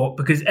your thought,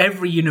 because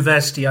every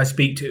university I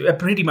speak to,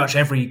 pretty much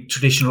every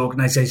traditional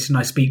organization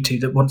I speak to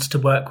that wants to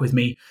work with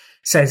me,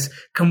 says,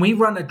 can we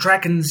run a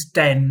Dragon's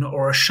Den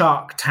or a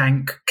Shark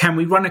Tank? Can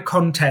we run a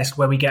contest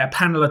where we get a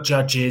panel of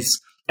judges,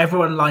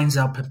 everyone lines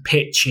up and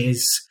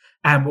pitches,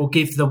 and we'll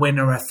give the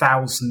winner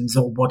 $1,000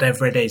 or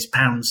whatever it is,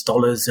 pounds,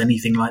 dollars,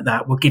 anything like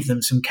that. We'll give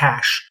them some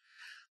cash.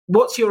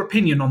 What's your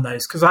opinion on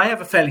those? Because I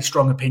have a fairly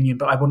strong opinion,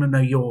 but I want to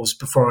know yours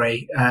before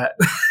I...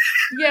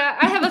 Yeah,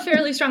 I have a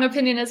fairly strong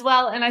opinion as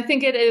well. And I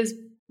think it is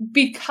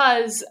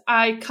because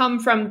I come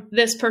from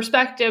this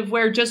perspective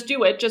where just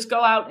do it, just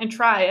go out and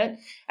try it.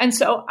 And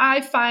so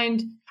I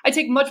find I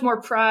take much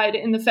more pride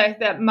in the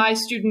fact that my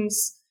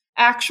students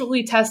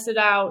actually tested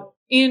out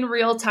in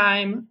real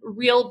time,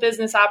 real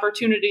business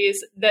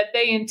opportunities that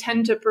they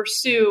intend to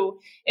pursue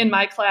in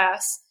my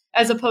class,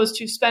 as opposed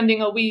to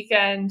spending a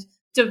weekend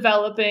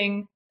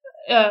developing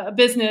a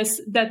business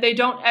that they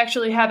don't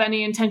actually have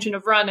any intention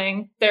of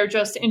running. They're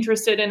just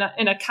interested in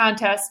a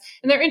contest,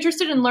 and they're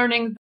interested in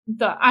learning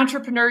the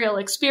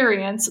entrepreneurial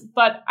experience.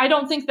 But I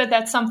don't think that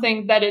that's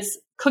something that is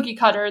cookie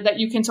cutter, that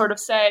you can sort of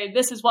say,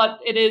 this is what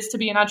it is to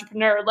be an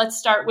entrepreneur. Let's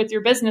start with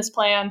your business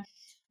plan.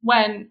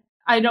 When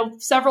I know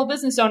several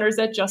business owners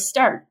that just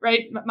start,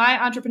 right? My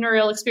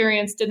entrepreneurial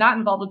experience did not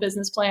involve a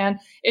business plan.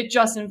 It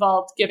just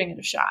involved giving it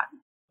a shot.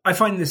 I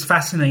find this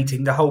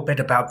fascinating, the whole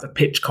bit about the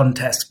pitch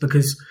contest,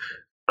 because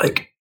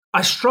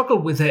I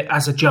struggle with it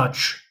as a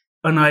judge.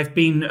 And I've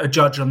been a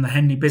judge on the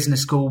Henley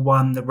Business School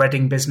one, the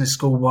Reading Business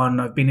School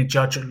one. I've been a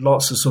judge at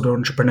lots of sort of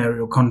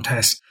entrepreneurial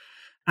contests.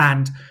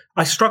 And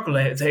I struggle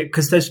at it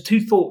because there's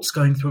two thoughts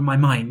going through my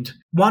mind.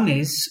 One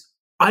is,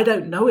 I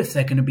don't know if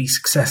they're going to be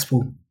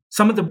successful.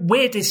 Some of the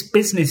weirdest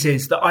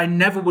businesses that I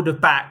never would have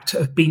backed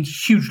have been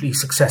hugely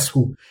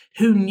successful.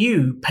 Who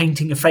knew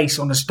painting a face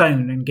on a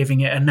stone and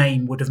giving it a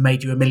name would have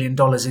made you $1 million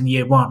in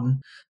year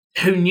one?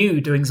 Who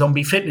knew doing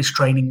zombie fitness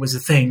training was a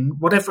thing?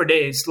 Whatever it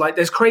is,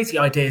 there's crazy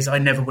ideas I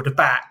never would have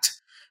backed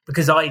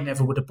because I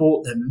never would have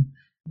bought them.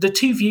 The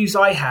two views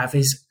I have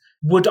is,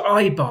 would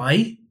I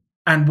buy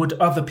and would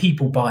other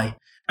people buy?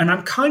 And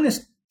I'm kind of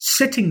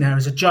sitting there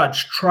as a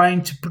judge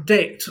trying to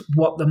predict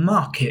what the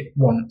market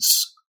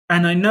wants.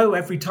 And I know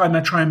every time I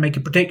try and make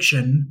a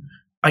prediction,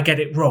 I get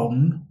it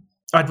wrong.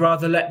 I'd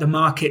rather let the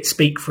market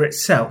speak for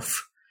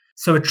itself.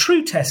 So a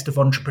true test of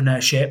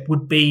entrepreneurship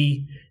would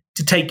be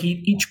to take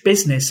each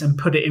business and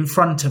put it in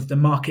front of the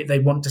market they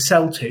want to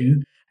sell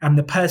to, and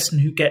the person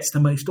who gets the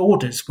most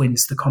orders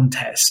wins the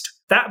contest.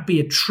 That would be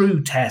a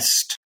true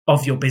test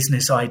of your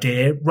business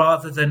idea,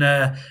 rather than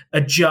a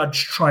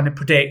judge trying to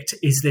predict,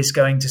 is this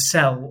going to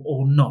sell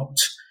or not?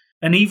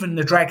 And even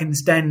the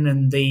Dragon's Den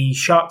and the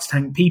Shark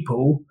Tank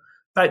people,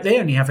 they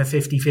only have a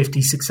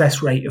 50-50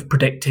 success rate of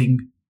predicting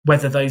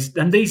whether those,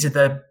 and these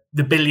are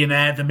the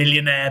billionaire, the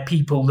millionaire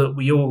people that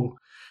we all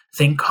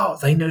think,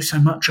 they know so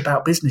much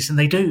about business, and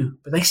they do,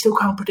 but they still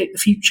can't predict the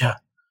future.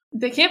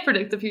 They can't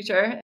predict the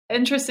future.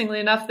 Interestingly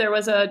enough, there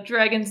was a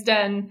Dragon's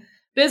Den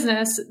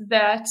business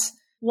that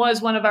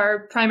was one of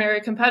our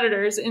primary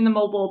competitors in the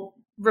mobile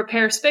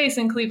repair space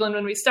in Cleveland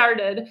when we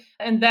started.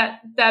 And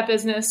that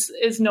business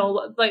is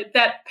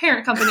that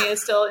parent company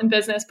is still in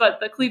business, but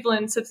the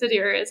Cleveland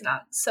subsidiary is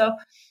not. So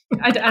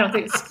I don't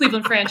think it's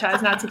Cleveland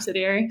franchise, not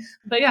subsidiary.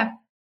 But yeah.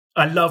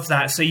 I love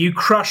that. So you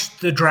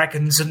crushed the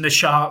dragons and the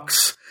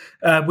sharks.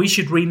 We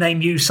should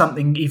rename you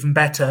something even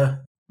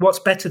better. What's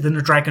better than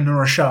a dragon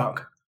or a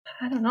shark?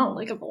 I don't know,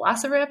 like a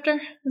velociraptor?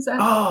 Is that?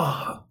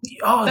 Oh,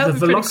 the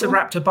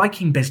velociraptor cool.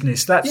 Biking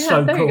business. That's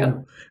so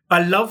cool.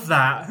 I love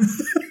that.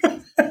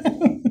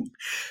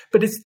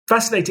 But it's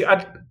fascinating.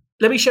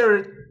 Let me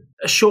share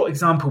a short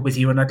example with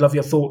you, and I'd love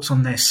your thoughts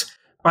on this.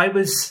 I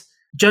was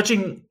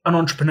judging an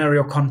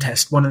entrepreneurial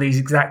contest, one of these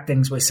exact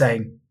things we're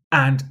saying.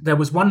 And there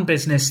was one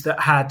business that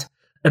had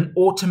an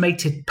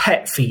automated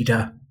pet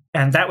feeder,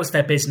 and that was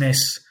their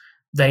business.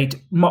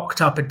 They'd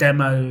mocked up a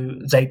demo.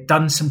 They'd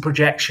done some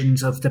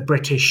projections of the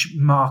British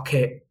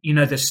market,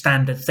 the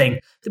standard thing.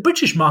 The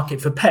British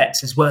market for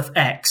pets is worth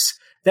X.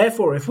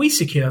 Therefore, if we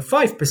secure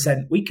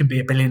 5%, we can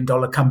be $1 billion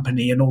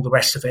company and all the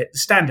rest of it. The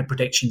standard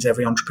predictions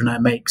every entrepreneur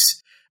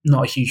makes. I'm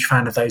not a huge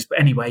fan of those. But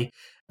anyway,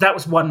 that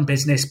was one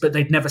business, but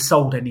they'd never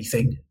sold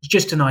anything. It's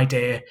just an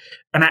idea.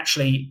 And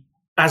actually,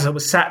 as I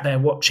was sat there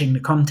watching the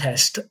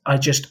contest, I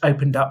just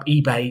opened up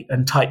eBay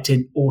and typed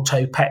in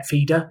auto pet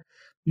feeder.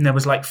 And there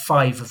was like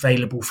 5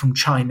 available from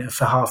China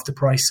for half the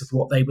price of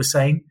what they were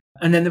saying.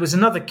 And then there was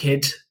another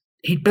kid.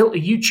 He'd built a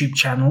YouTube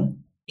channel.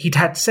 He'd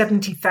had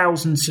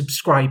 70,000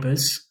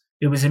 subscribers.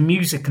 It was in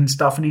music and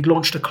stuff. And he'd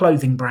launched a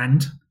clothing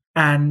brand.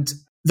 And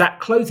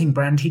that clothing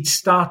brand, he'd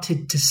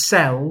started to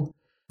sell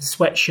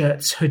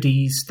sweatshirts,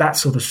 hoodies, that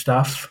sort of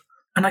stuff.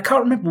 And I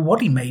can't remember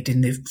what he made in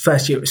the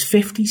first year. It was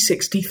 50,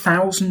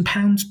 60,000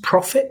 pounds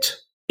profit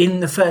in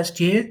the first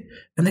year.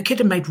 And the kid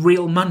had made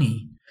real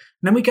money.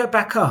 And then we go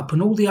back up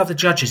and all the other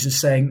judges are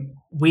saying,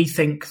 we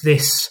think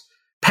this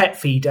pet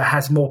feeder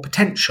has more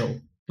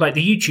potential. Like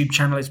the YouTube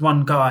channel is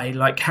one guy,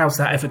 like how's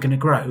that ever going to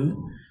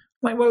grow?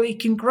 Like, well, he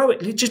can grow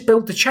it. He'll just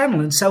build the channel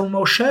and sell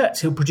more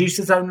shirts. He'll produce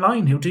his own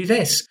line. He'll do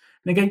this.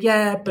 And they go,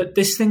 yeah, but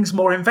this thing's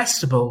more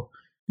investable.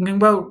 And going,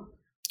 well,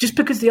 just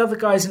because the other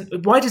guys,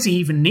 why does he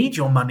even need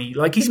your money?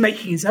 Like he's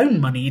making his own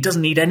money. He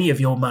doesn't need any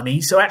of your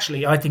money. So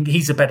actually, I think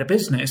he's a better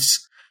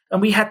business. And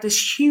we had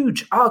this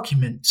huge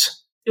argument.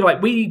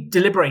 Like we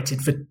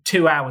deliberated for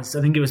 2 hours.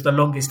 I think it was the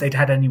longest they'd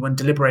had anyone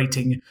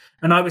deliberating.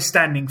 And I was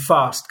standing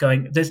fast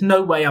going, there's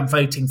no way I'm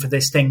voting for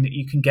this thing that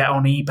you can get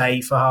on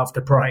eBay for half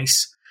the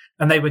price.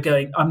 And they were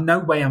going, no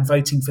way I'm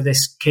voting for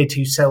this kid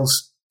who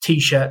sells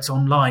T-shirts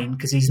online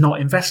because he's not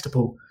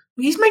investable.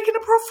 He's making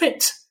a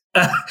profit.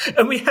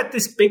 And we had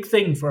this big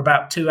thing for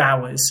about 2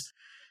 hours.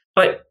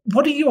 Like,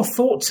 what are your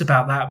thoughts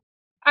about that?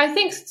 I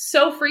think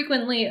so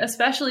frequently,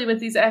 especially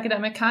with these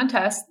academic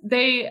contests,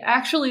 they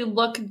actually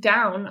look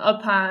down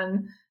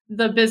upon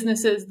the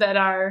businesses that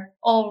are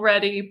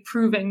already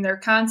proving their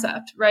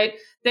concept, right?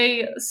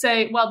 They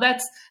say, well,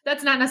 that's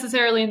not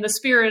necessarily in the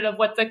spirit of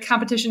what the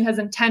competition has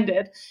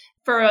intended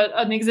for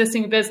an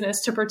existing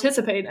business to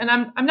participate. And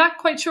I'm not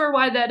quite sure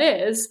why that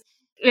is.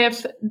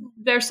 If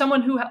there's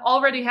someone who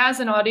already has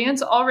an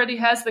audience, already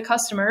has the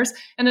customers,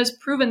 and has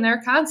proven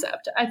their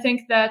concept, I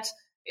think that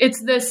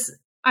it's this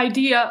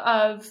idea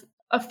of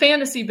a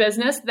fantasy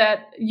business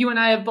that you and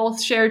I have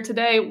both shared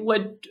today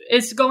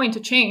is going to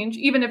change.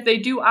 Even if they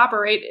do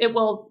operate, it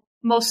will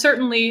most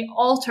certainly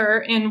alter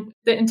in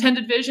the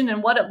intended vision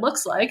and what it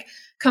looks like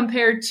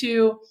compared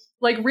to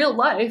like real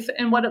life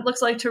and what it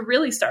looks like to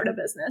really start a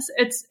business.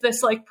 It's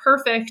this like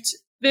perfect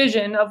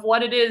vision of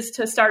what it is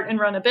to start and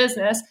run a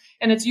business.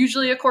 And it's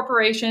usually a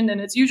corporation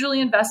and it's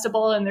usually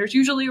investable and there's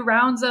usually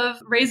rounds of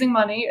raising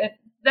money.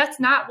 That's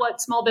not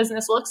what small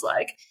business looks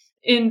like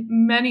in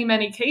many,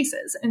 many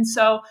cases. And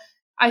so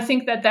I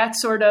think that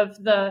that's sort of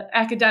the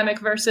academic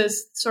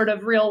versus sort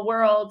of real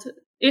world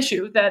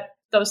issue that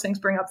those things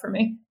bring up for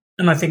me.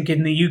 And I think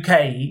in the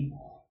UK,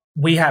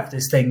 we have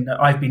this thing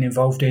that I've been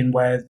involved in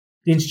where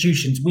the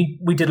institutions,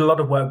 we did a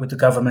lot of work with the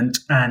government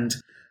and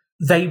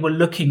they were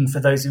looking for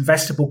those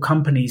investable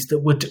companies that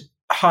would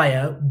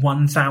hire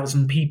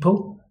 1,000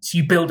 people. So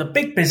you build a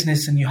big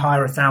business and you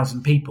hire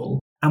 1,000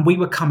 people. And we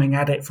were coming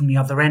at it from the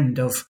other end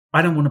of,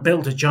 I don't want to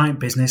build a giant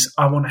business.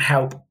 I want to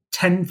help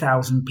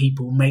 10,000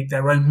 people make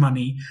their own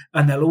money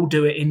and they'll all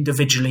do it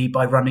individually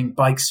by running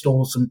bike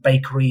stores and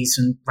bakeries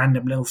and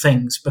random little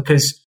things,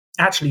 because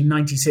actually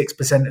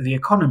 96% of the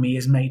economy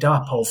is made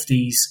up of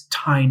these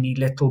tiny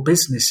little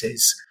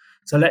businesses.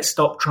 So let's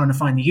stop trying to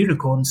find the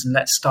unicorns and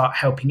let's start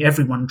helping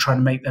everyone trying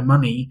to make their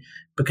money,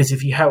 because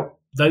if you help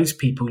those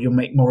people, you'll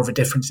make more of a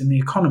difference in the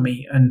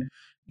economy. And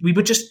we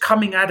were just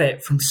coming at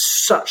it from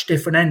such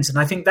different ends. And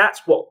I think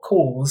that's what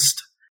caused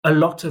a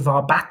lot of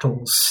our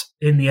battles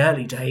in the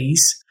early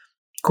days,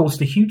 caused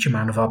a huge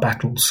amount of our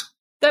battles.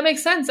 That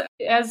makes sense.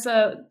 As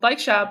a bike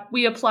shop,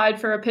 we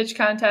applied for a pitch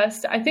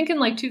contest, I think in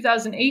like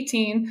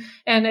 2018,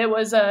 and it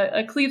was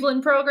a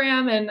Cleveland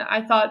program. And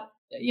I thought,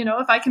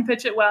 if I can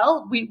pitch it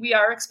well, we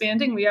are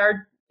expanding. We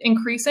are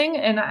increasing.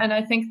 And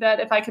I think that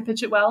if I could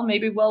pitch it well,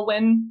 maybe we'll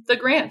win the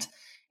grant.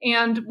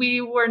 And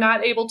we were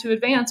not able to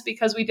advance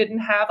because we didn't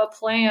have a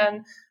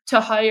plan to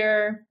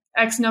hire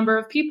X number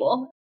of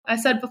people. I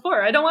said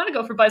before, I don't want to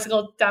go for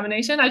bicycle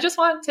domination. I just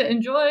want to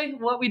enjoy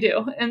what we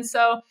do. And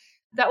so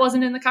that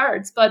wasn't in the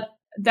cards, but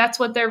that's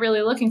what they're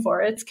really looking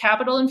for. It's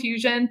capital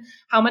infusion,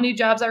 how many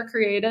jobs are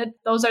created.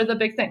 Those are the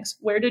big things.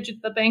 Where did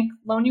the bank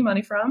loan you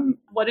money from?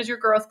 What is your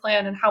growth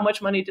plan and how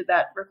much money did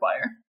that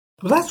require?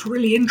 Well, that's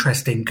really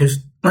interesting because,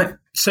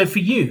 so for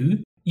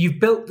you,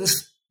 you've built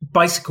this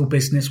bicycle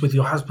business with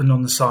your husband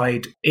on the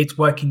side. It's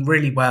working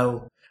really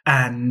well.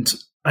 And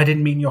I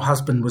didn't mean your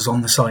husband was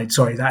on the side.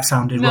 Sorry, that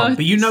sounded wrong.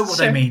 But you know what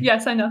I mean.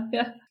 Yes, I know.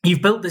 Yeah.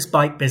 You've built this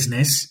bike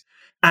business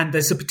and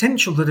there's a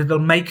potential that it'll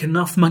make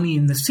enough money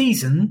in the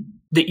season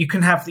that you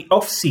can have the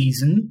off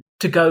season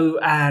to go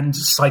and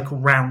cycle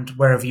round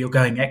wherever you're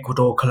going,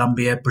 Ecuador,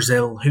 Colombia,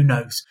 Brazil, who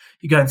knows.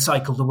 You go and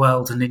cycle the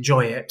world and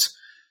enjoy it.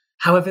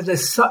 However,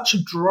 there's such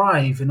a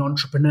drive in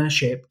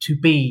entrepreneurship to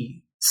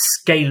be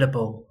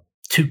scalable,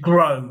 to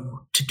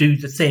grow, to do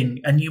the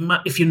thing. And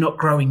if you're not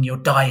growing, you're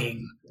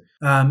dying,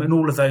 and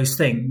all of those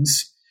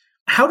things.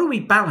 How do we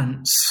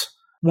balance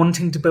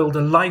wanting to build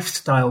a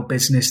lifestyle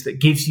business that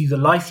gives you the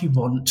life you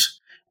want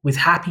with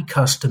happy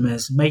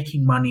customers,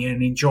 making money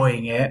and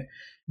enjoying it,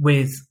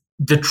 with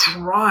the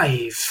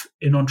drive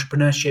in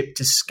entrepreneurship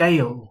to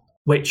scale,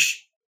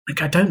 which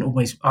I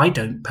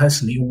don't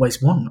personally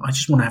always want. I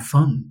just want to have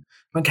fun.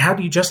 How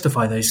do you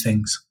justify those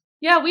things?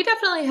 Yeah, we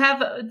definitely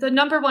have the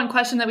number one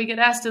question that we get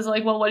asked is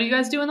well, what do you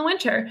guys do in the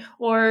winter?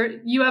 Or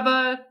you have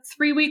a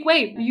 3-week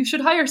wait, you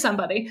should hire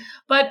somebody.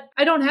 But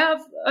I don't have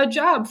a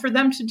job for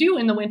them to do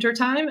in the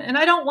wintertime, and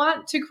I don't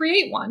want to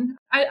create one.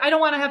 I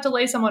don't want to have to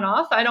lay someone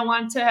off. I don't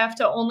want to have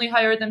to only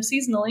hire them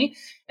seasonally.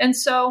 And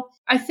so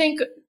I think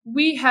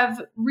we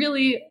have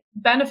really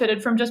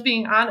benefited from just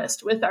being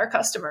honest with our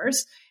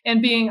customers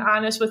and being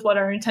honest with what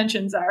our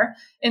intentions are,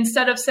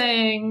 instead of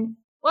saying,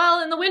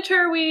 well, in the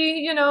winter,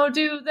 we,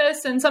 do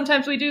this, and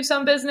sometimes we do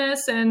some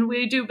business and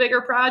we do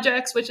bigger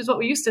projects, which is what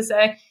we used to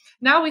say.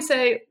 Now we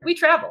say we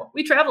travel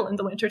in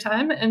the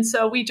wintertime. And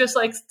so we just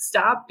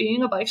stop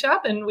being a bike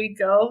shop and we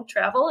go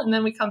travel, and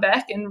then we come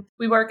back and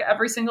we work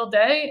every single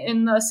day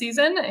in the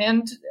season.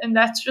 And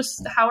that's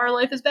just how our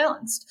life is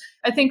balanced.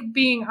 I think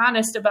being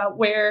honest about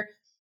where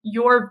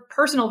your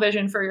personal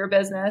vision for your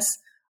business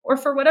or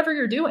for whatever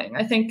you're doing,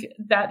 I think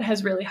that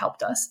has really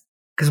helped us.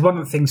 Because one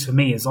of the things for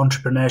me is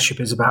entrepreneurship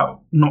is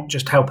about not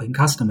just helping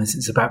customers,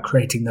 it's about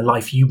creating the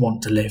life you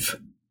want to live.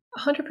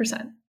 100%.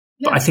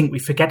 Yeah. But I think we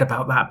forget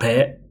about that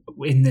bit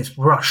in this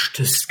rush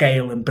to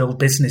scale and build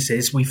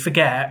businesses. We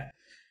forget,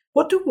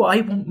 what do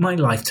I want my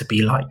life to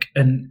be like?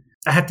 And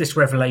I had this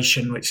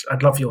revelation, which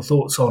I'd love your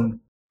thoughts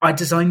on. I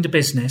designed a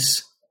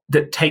business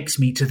that takes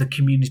me to the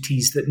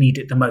communities that need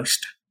it the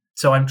most.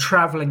 So I'm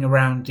traveling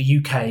around the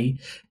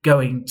UK,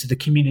 going to the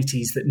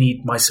communities that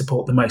need my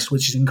support the most,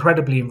 which is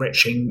incredibly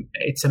enriching.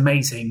 It's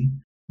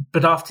amazing.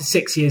 But after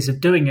 6 years of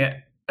doing it,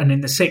 and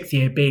in the 6th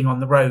year being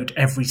on the road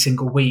every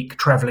single week,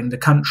 traveling the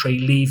country,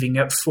 leaving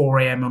at 4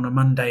 a.m. on a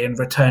Monday and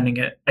returning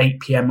at 8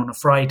 p.m. on a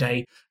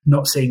Friday,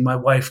 not seeing my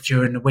wife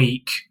during the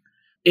week,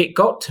 it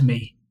got to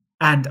me.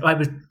 And I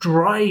was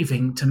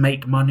driving to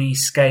make money,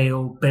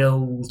 scale,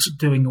 build,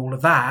 doing all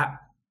of that,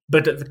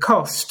 but at the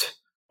cost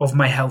of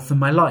my health and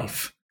my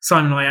life.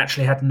 Simon and I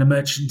actually had an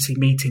emergency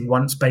meeting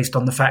once based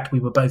on the fact we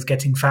were both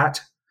getting fat.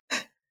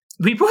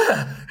 We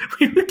were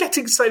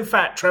getting so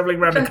fat traveling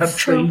around the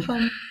country. So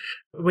fun.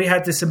 We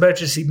had this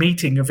emergency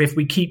meeting of, if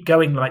we keep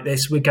going like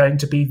this, we're going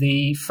to be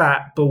the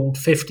fat, bald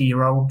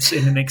 50-year-olds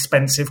in an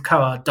expensive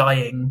car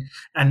dying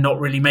and not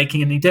really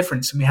making any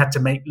difference. And we had to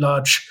make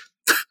large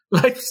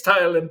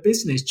lifestyle and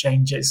business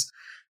changes.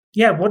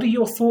 Yeah, what are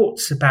your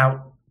thoughts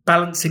about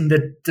balancing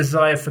the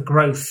desire for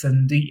growth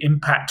and the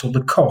impact or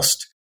the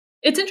cost?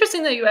 It's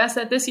interesting that you asked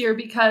that this year,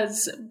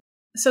 because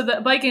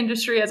the bike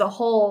industry as a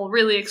whole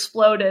really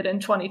exploded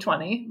in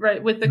 2020,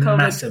 right, with the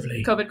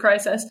COVID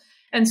crisis.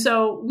 And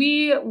so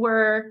we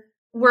were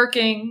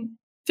working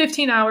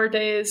 15-hour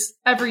days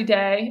every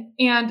day,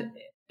 and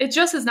it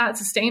just is not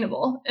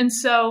sustainable. And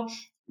so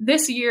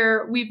this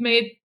year we've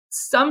made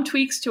some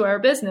tweaks to our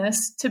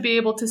business to be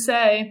able to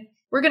say,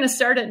 we're going to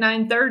start at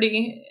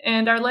 9:30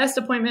 and our last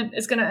appointment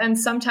is going to end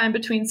sometime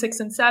between 6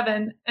 and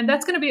 7. And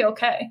that's going to be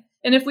okay.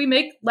 And if we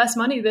make less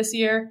money this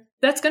year,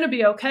 that's going to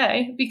be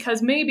okay,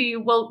 because maybe,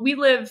 we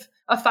live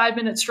a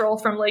 5-minute stroll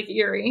from Lake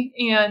Erie,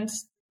 and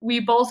we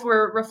both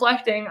were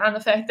reflecting on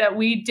the fact that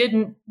we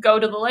didn't go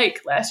to the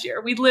lake last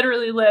year. We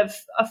literally live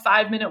a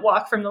 5-minute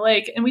walk from the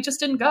lake, and we just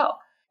didn't go.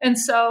 And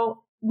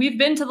so we've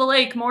been to the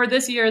lake more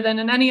this year than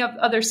in any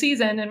other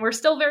season, and we're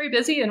still very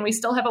busy and we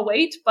still have a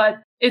wait,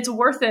 but it's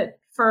worth it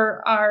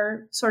for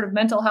our sort of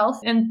mental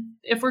health. And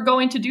if we're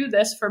going to do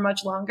this for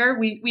much longer,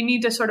 we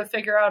need to sort of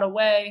figure out a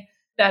way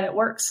that it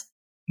works.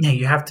 Yeah,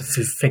 you have to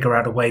figure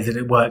out a way that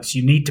it works.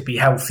 You need to be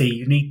healthy.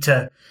 You need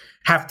to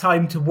have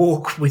time to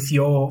walk with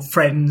your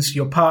friends,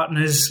 your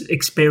partners,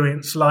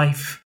 experience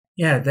life.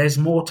 Yeah, there's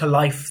more to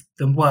life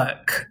than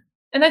work.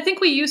 And I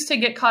think we used to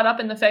get caught up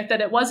in the fact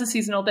that it was a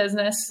seasonal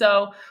business.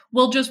 So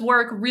we'll just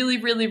work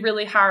really, really,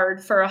 really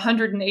hard for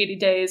 180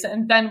 days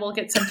and then we'll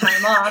get some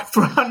time off.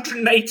 For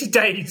 180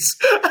 days.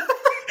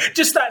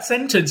 Just that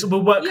sentence,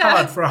 we'll work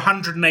hard for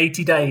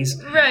 180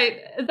 days. Right.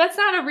 That's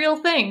not a real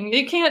thing.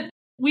 You can't,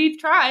 we've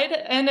tried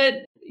and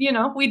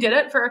we did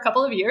it for a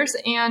couple of years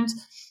and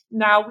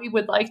now we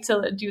would like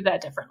to do that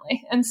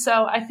differently. And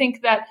so I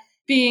think that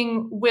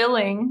being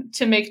willing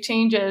to make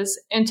changes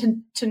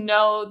and to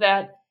know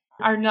that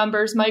our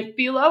numbers might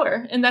be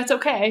lower, and that's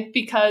okay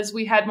because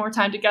we had more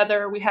time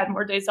together, we had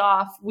more days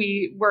off,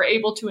 we were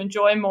able to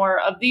enjoy more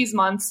of these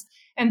months.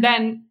 And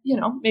then,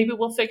 maybe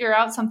we'll figure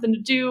out something to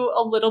do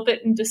a little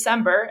bit in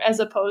December as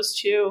opposed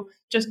to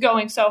just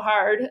going so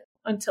hard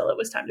until it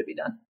was time to be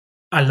done.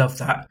 I love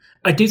that.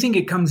 I do think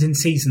it comes in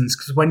seasons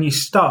because when you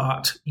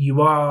start,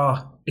 you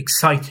are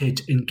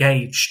excited,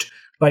 engaged.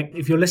 Like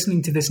if you're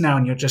listening to this now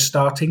and you're just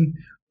starting,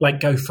 like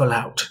go full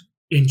out,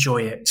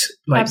 enjoy it,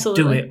 like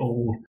Absolutely. Do it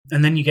all.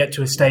 And then you get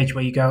to a stage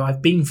where you go,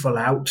 I've been full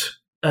out.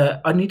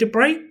 I need a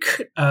break.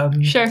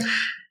 Sure.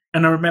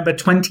 And I remember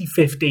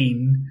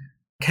 2015,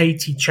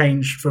 Katie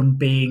changed from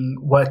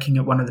working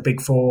at one of the big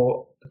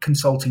 4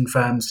 consulting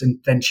firms and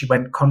then she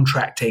went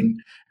contracting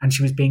and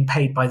she was being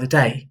paid by the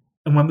day.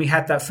 And when we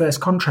had that first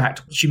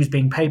contract, she was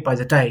being paid by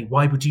the day.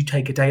 Why would you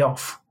take a day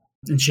off?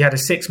 And she had a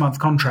 6-month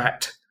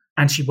contract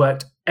and she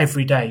worked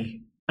every day.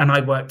 And I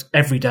worked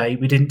every day.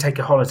 We didn't take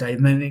a holiday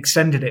and then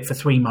extended it for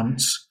 3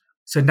 months.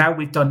 So now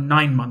we've done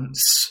 9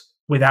 months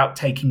without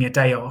taking a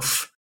day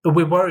off. But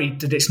we're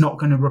worried that it's not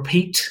going to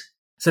repeat.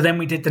 So then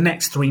we did the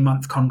next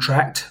 3-month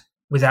contract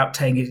without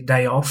taking a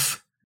day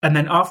off. And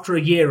then after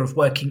a year of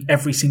working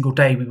every single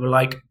day, we were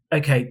like,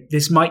 okay,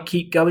 this might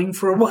keep going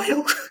for a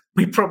while.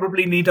 We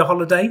probably need a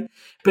holiday.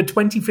 But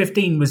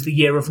 2015 was the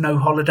year of no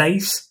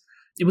holidays.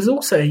 It was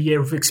also a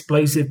year of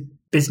explosive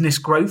business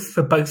growth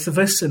for both of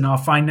us and our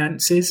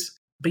finances.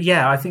 But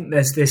yeah, I think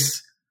there's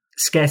this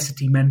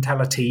scarcity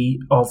mentality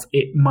of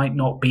it might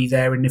not be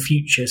there in the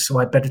future, so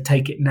I better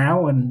take it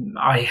now. And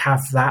I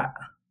have that.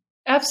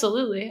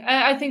 Absolutely.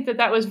 I think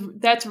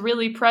that's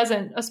really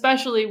present,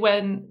 especially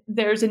when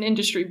there's an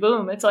industry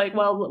boom. It's like,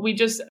 well, we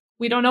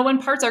don't know when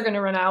parts are going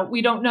to run out.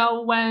 We don't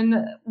know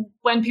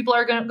when people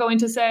are going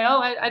to say, oh,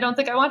 I don't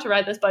think I want to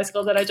ride this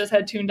bicycle that I just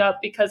had tuned up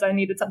because I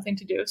needed something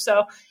to do.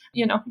 So,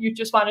 you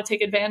just want to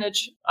take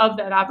advantage of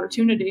that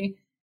opportunity,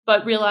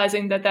 but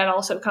realizing that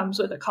also comes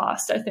with a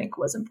cost, I think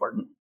was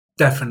important.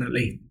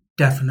 Definitely.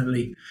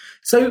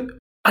 So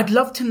I'd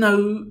love to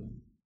know,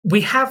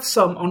 we have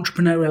some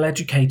entrepreneurial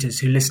educators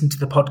who listen to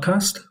the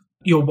podcast.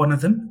 You're one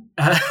of them.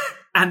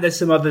 And there's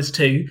some others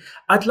too.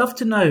 I'd love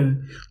to know,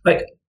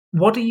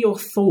 what are your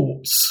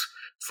thoughts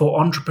for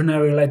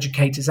entrepreneurial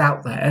educators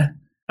out there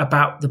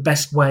about the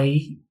best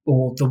way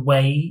or the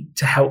way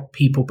to help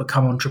people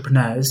become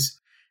entrepreneurs?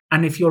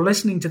 And if you're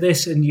listening to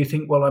this and you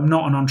think, well, I'm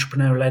not an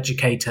entrepreneurial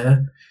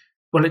educator,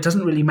 well, it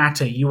doesn't really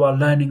matter. You are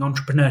learning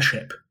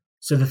entrepreneurship.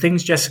 So the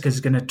things Jessica's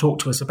going to talk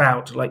to us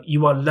about,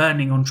 you are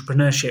learning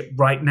entrepreneurship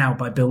right now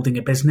by building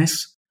a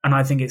business. And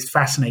I think it's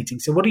fascinating.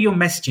 So what are your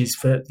messages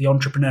for the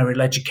entrepreneurial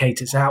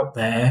educators out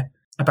there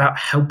about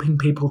helping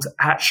people to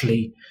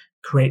actually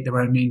create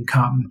their own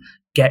income,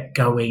 get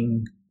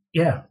going?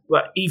 Yeah.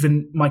 Well,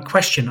 even my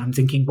question, I'm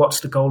thinking, what's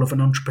the goal of an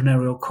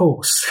entrepreneurial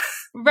course?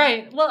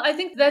 Right. Well, I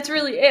think that's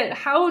really it.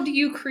 How do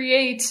you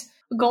create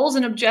goals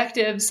and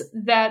objectives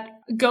that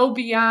go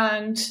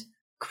beyond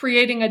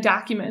creating a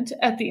document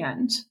at the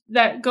end,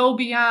 that go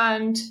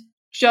beyond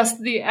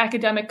just the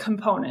academic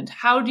component?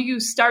 How do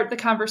you start the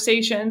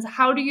conversations?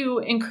 How do you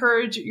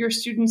encourage your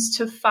students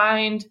to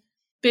find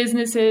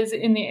businesses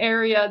in the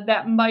area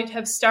that might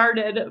have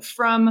started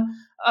from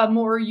a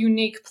more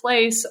unique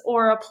place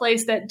or a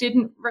place that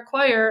didn't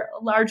require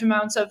large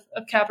amounts of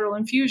capital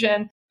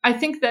infusion? I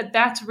think that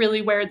that's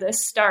really where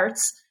this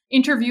starts.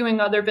 Interviewing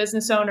other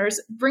business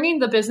owners, bringing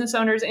the business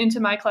owners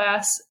into my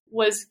class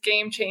was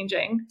game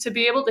changing. To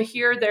be able to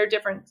hear their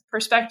different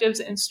perspectives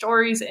and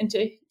stories and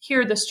to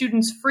hear the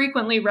students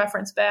frequently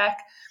reference back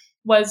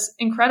was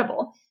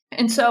incredible.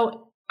 And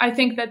so I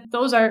think that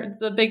those are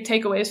the big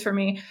takeaways for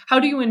me.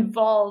 How do you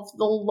involve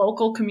the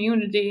local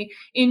community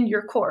in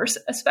your course,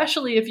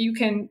 especially if you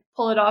can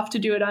pull it off to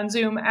do it on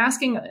Zoom?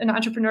 Asking an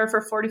entrepreneur for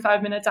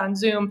 45 minutes on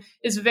Zoom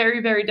is very,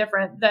 very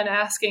different than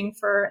asking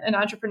for an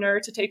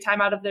entrepreneur to take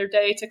time out of their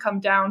day to come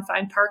down,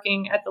 find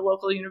parking at the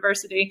local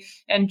university,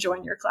 and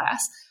join your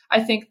class.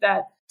 I think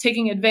that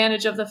taking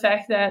advantage of the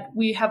fact that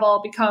we have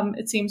all become,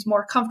 it seems,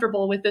 more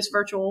comfortable with this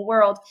virtual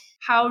world,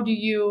 how do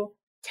you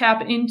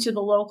tap into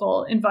the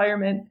local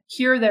environment,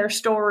 hear their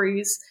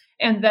stories,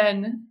 and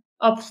then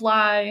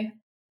apply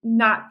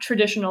not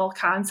traditional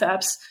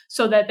concepts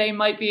so that they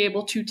might be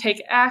able to take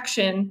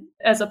action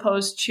as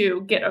opposed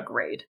to get a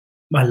grade?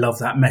 I love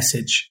that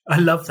message.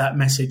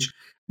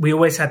 We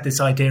always had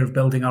this idea of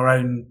building our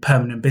own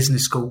permanent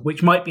business school,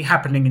 which might be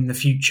happening in the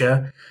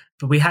future.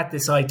 But we had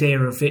this idea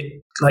of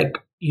it,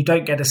 you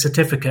don't get a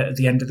certificate at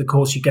the end of the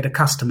course, you get a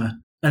customer.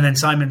 And then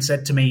Simon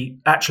said to me,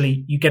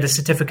 actually, you get a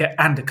certificate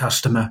and a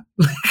customer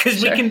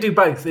because we can do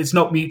both. It's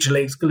not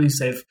mutually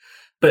exclusive.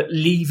 but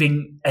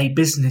leaving a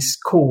business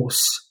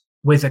course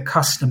with a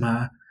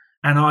customer.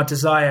 And our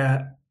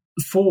desire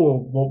for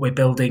what we're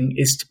building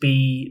is to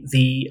be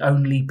the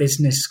only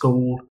business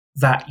school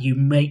that you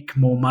make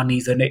more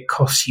money than it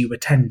costs you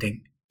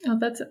attending. Oh,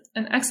 that's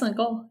an excellent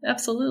goal.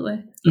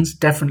 Absolutely. It's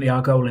definitely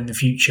our goal in the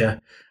future.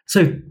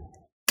 So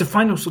the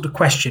final sort of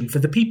question for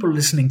the people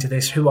listening to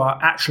this who are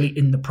actually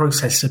in the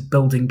process of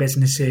building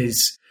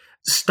businesses,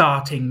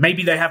 starting,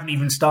 maybe they haven't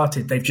even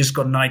started, they've just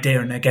got an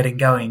idea and they're getting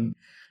going.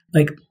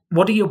 Like,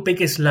 what are your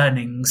biggest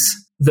learnings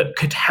that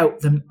could help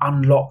them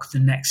unlock the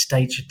next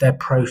stage of their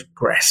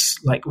progress?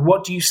 Like,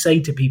 what do you say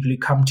to people who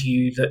come to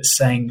you that's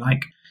saying,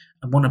 like,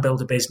 I want to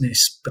build a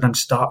business, but I'm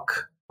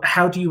stuck?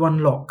 How do you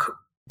unlock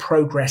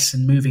progress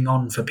and moving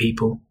on for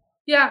people?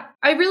 Yeah,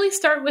 I really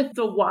start with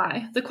the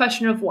why, the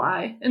question of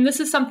why. And this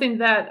is something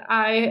that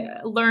I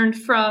learned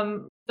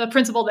from the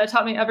principal that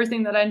taught me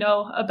everything that I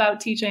know about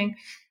teaching.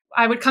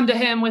 I would come to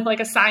him with like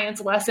a science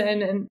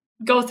lesson and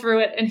go through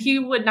it, and he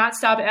would not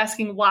stop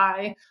asking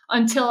why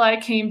until I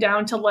came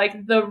down to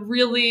like the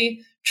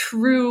really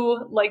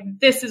true, like,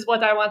 this is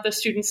what I want the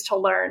students to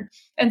learn.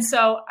 And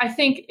so I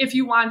think if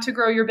you want to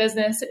grow your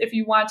business, if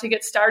you want to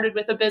get started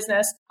with a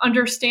business,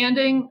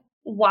 understanding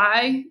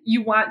why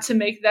you want to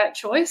make that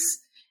choice,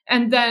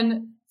 and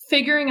then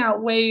figuring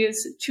out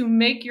ways to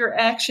make your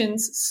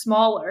actions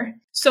smaller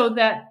so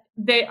that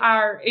they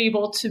are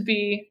able to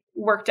be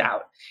worked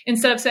out.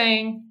 Instead of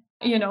saying,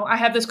 I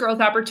have this growth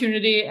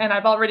opportunity and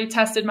I've already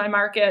tested my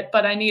market,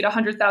 but I need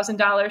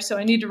 $100,000. So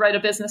I need to write a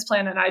business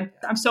plan and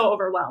I'm so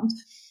overwhelmed.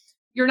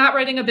 You're not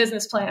writing a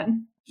business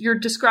plan. You're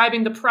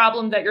describing the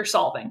problem that you're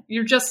solving.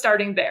 You're just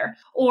starting there.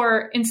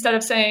 Or instead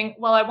of saying,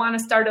 well, I want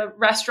to start a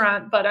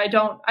restaurant, but I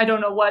don't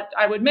know what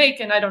I would make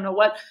and I don't know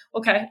what.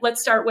 Okay,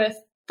 let's start with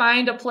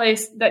find a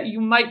place that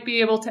you might be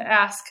able to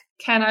ask,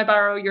 can I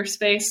borrow your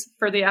space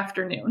for the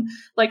afternoon?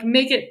 Like,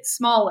 make it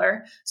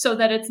smaller so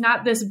that it's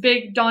not this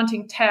big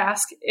daunting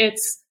task.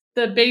 It's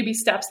the baby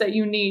steps that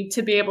you need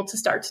to be able to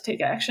start to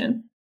take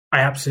action.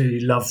 I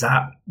absolutely love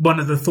that. One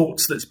of the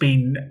thoughts that's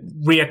been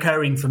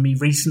reoccurring for me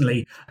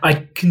recently,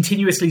 I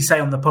continuously say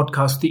on the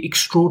podcast, the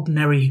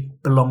extraordinary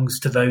belongs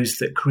to those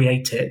that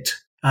create it,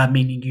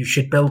 meaning you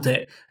should build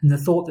it. And the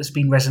thought that's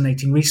been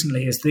resonating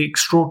recently is the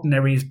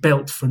extraordinary is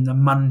built from the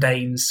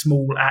mundane,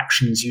 small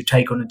actions you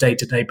take on a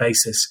day-to-day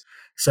basis.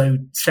 So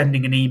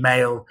sending an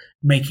email,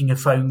 making a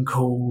phone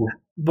call,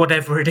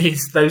 whatever it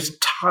is, those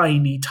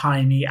tiny,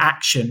 tiny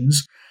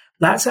actions,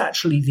 that's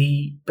actually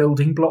the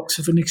building blocks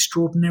of an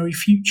extraordinary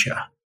future.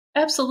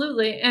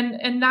 Absolutely.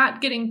 And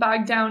not getting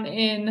bogged down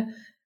in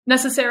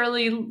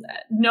necessarily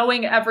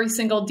knowing every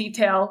single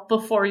detail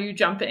before you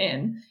jump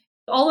in.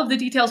 All of the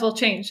details will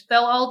change.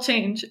 They'll all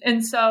change.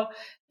 And so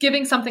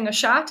giving something a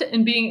shot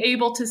and being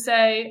able to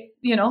say,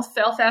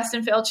 fail fast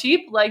and fail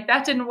cheap, like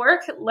that didn't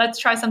work. Let's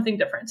try something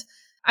different.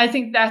 I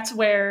think that's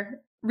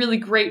where really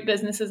great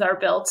businesses are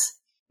built,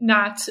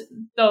 not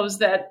those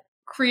that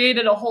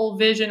created a whole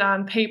vision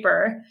on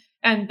paper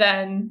and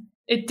then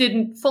it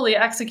didn't fully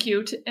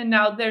execute. And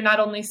now they're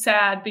not only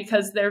sad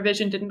because their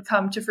vision didn't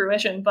come to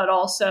fruition, but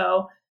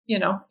also,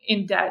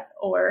 in debt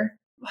or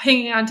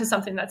hanging on to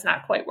something that's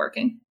not quite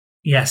working.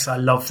 Yes, I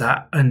love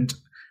that. And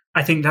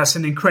I think that's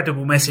an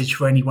incredible message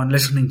for anyone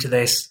listening to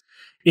this.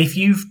 If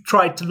you've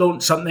tried to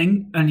launch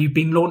something and you've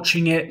been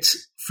launching it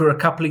for a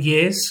couple of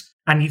years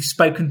and you've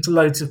spoken to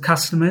loads of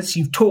customers,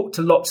 you've talked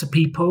to lots of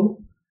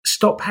people,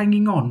 stop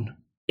hanging on.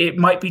 It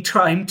might be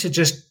time to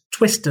just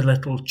twist a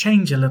little,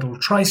 change a little,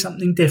 try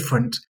something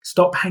different.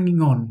 Stop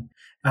hanging on.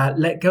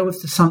 Let go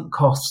of the sunk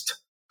cost.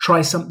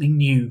 Try something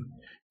new,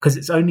 because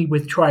it's only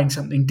with trying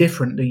something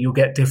different that you'll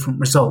get different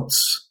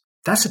results.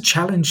 That's a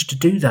challenge to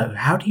do, though.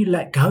 How do you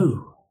let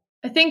go?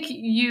 I think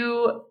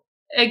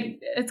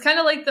it's kind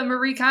of like the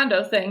Marie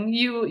Kondo thing.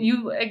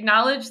 You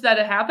acknowledge that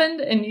it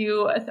happened and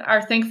you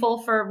are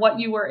thankful for what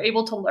you were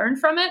able to learn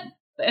from it.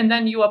 And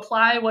then you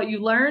apply what you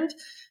learned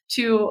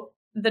to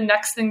the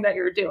next thing that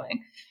you're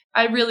doing.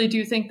 I really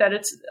do think that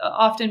it's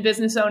often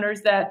business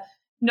owners that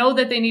know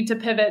that they need to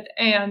pivot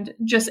and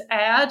just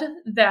add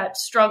that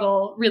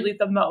struggle really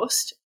the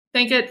most.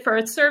 Thank it for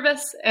its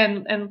service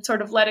and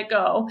sort of let it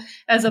go,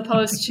 as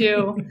opposed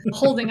to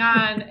holding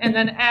on and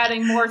then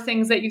adding more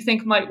things that you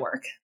think might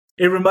work.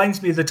 It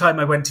reminds me of the time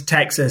I went to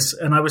Texas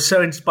and I was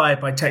so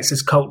inspired by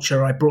Texas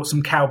culture. I brought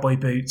some cowboy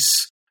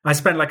boots. I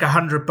spent like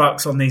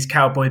 $100 on these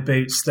cowboy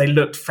boots. They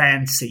looked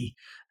fancy.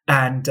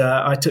 And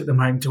I took them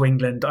home to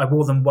England. I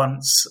wore them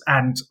once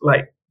and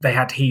they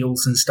had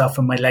heels and stuff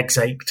and my legs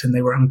ached and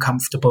they were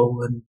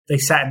uncomfortable. And they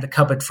sat in the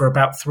cupboard for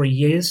about 3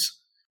 years.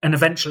 And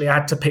eventually I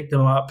had to pick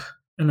them up.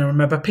 And I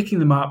remember picking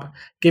them up,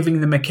 giving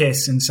them a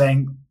kiss and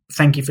saying,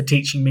 thank you for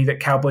teaching me that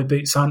cowboy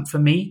boots aren't for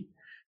me.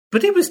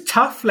 But it was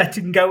tough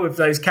letting go of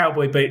those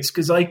cowboy boots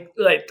because I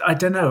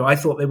don't know, I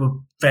thought they were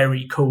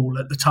very cool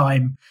at the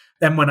time.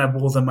 Then when I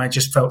wore them, I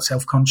just felt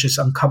self-conscious,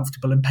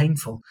 uncomfortable and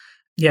painful.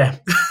 Yeah.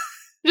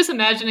 Just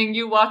imagining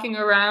you walking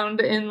around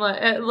in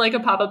like a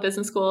pop-up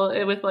business school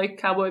with like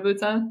cowboy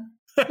boots on.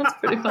 That's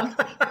pretty fun.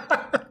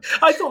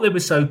 I thought they were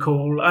so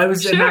cool. I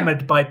was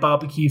enamored by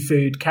barbecue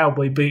food,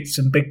 cowboy boots,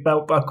 and big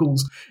belt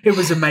buckles. It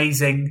was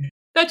amazing.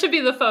 That should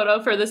be the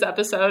photo for this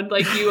episode,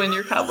 like you and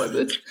your cowboy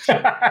boots.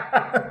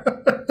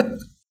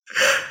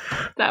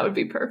 That would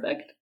be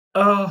perfect.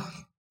 Oh,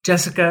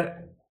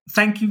 Jessica,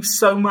 thank you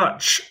so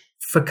much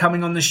for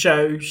coming on the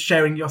show,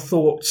 sharing your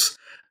thoughts,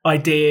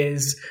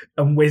 ideas,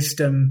 and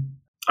wisdom.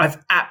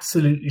 I've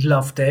absolutely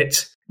loved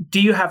it.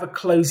 Do you have a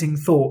closing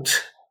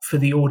thought for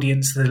the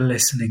audience that are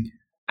listening?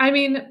 I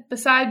mean,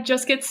 besides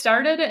just get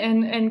started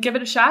and give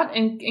it a shot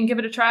and give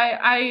it a try,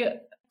 I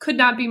could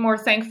not be more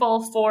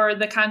thankful for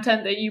the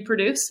content that you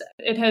produce.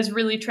 It has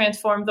really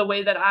transformed the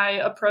way that I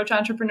approach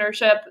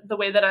entrepreneurship, the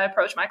way that I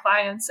approach my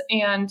clients.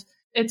 And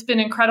it's been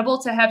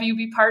incredible to have you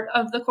be part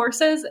of the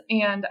courses.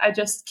 And I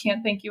just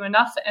can't thank you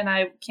enough. And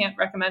I can't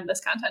recommend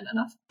this content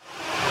enough.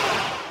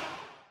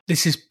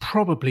 This is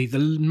probably the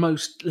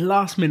most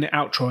last-minute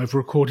outro I've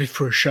recorded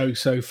for a show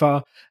so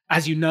far.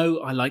 As you know,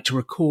 I like to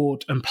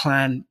record and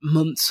plan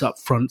months up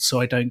front so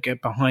I don't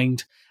get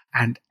behind,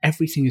 and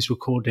everything is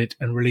recorded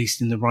and released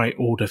in the right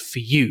order for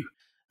you.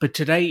 But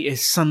today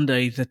is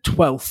Sunday, the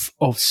 12th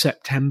of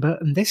September,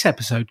 and this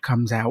episode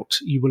comes out.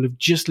 You will have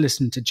just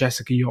listened to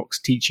Jessica Yox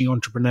teaching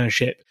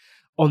entrepreneurship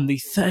on the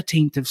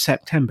 13th of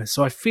September,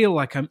 so I feel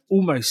like I'm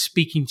almost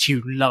speaking to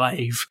you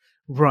live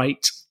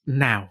right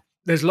now.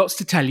 There's lots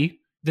to tell you.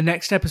 The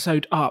next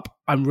episode up,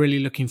 I'm really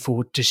looking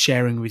forward to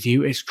sharing with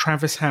you, is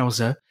Travis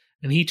Hauser,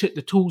 and he took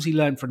the tools he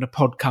learned from the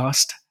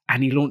podcast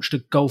and he launched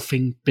a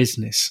golfing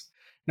business.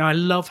 Now, I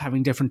love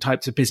having different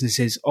types of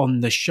businesses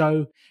on the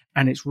show,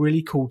 and it's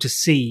really cool to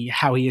see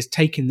how he has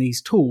taken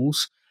these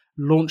tools,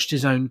 launched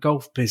his own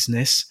golf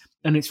business,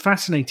 and it's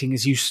fascinating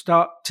as you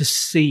start to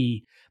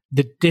see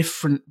the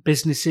different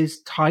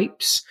businesses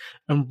types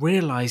and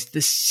realize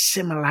the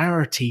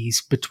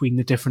similarities between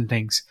the different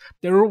things.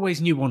 There are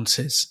always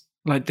nuances.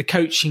 Like the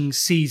coaching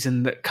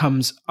season that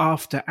comes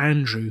after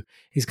Andrew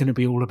is going to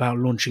be all about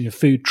launching a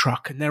food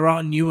truck. And there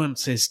are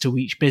nuances to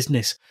each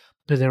business,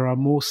 but there are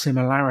more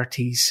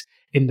similarities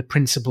in the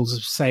principles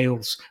of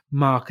sales,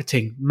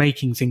 marketing,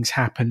 making things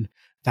happen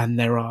than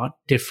there are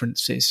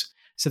differences.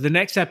 So the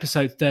next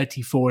episode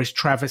 34 is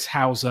Travis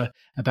Hauser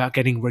about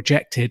getting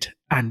rejected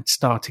and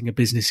starting a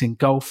business in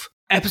golf.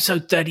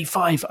 Episode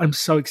 35, I'm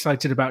so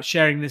excited about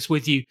sharing this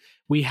with you.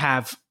 We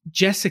have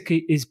Jessica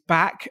is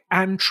back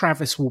and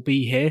Travis will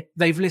be here.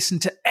 They've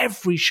listened to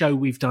every show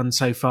we've done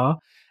so far,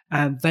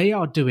 and they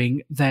are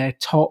doing their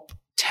top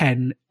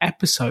 10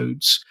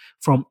 episodes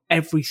from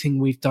everything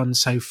we've done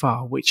so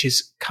far, which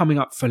is coming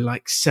up for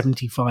like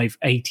 75,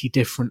 80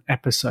 different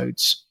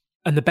episodes.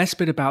 And the best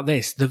bit about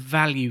this, the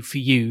value for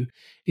you,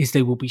 is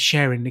they will be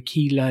sharing the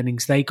key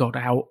learnings they got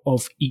out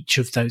of each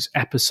of those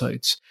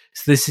episodes.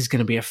 So this is going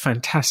to be a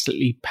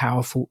fantastically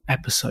powerful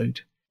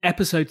episode.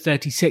 Episode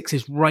 36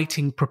 is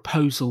writing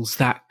proposals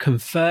that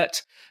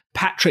convert.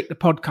 Patrick, the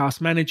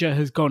podcast manager,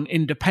 has gone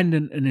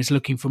independent and is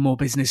looking for more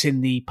business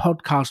in the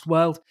podcast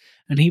world.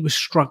 And he was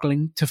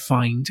struggling to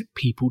find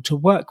people to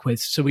work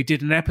with. So we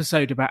did an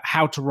episode about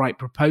how to write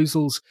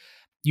proposals.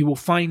 You will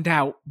find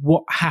out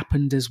what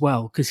happened as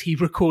well, because he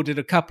recorded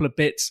a couple of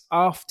bits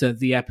after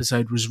the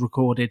episode was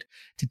recorded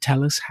to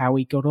tell us how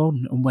he got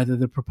on and whether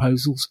the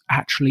proposals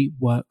actually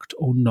worked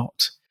or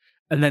not.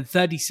 And then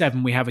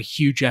 37, we have a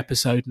huge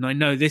episode. And I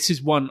know this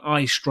is one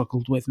I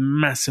struggled with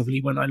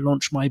massively when I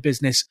launched my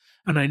business.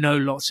 And I know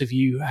lots of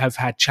you have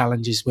had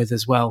challenges with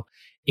as well.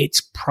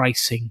 It's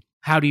pricing.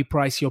 How do you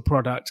price your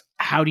product?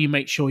 How do you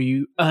make sure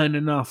you earn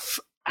enough?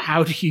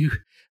 How do you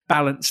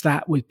balance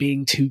that with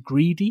being too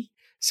greedy?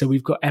 So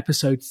we've got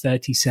episode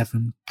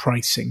 37,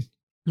 pricing.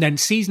 Then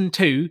season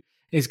 2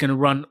 is going to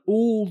run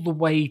all the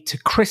way to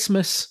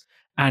Christmas,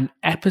 and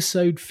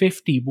episode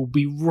 50 will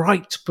be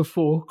right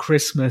before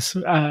Christmas.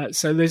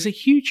 So there's a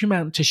huge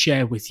amount to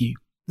share with you.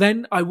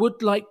 Then I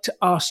would like to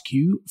ask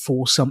you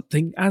for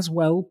something as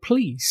well,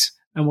 please.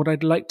 And what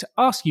I'd like to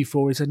ask you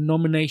for is a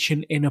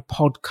nomination in a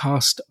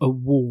podcast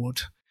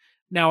award.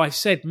 Now, I've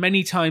said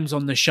many times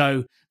on the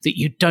show that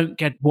you don't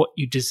get what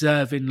you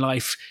deserve in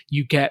life,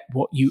 you get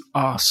what you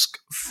ask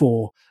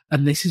for.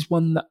 And this is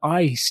one that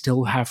I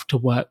still have to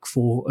work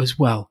for as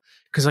well,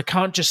 because I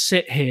can't just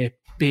sit here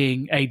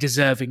being a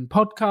deserving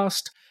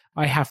podcast.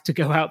 I have to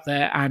go out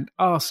there and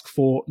ask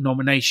for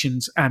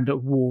nominations and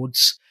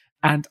awards.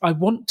 And I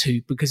want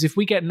to, because if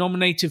we get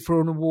nominated for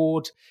an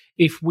award,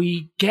 if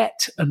we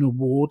get an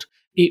award,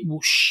 it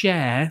will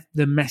share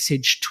the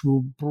message to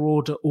a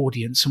broader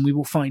audience and we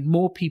will find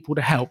more people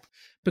to help.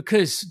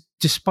 Because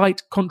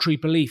despite contrary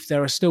belief,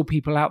 there are still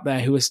people out there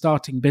who are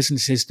starting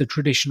businesses the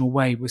traditional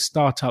way with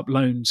startup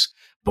loans,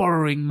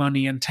 borrowing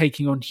money and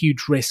taking on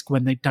huge risk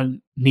when they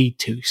don't need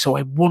to. So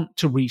I want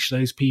to reach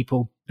those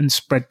people and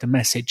spread the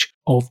message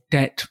of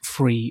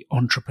debt-free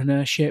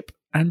entrepreneurship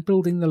and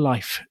building the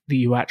life that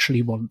you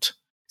actually want.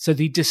 So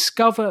the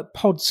Discover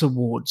Pods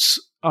Awards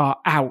are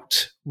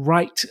out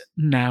right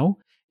now.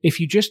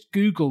 If you just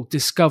Google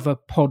Discover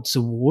Pods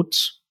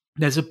Awards,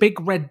 there's a big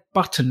red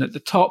button at the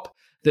top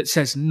that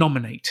says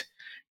nominate.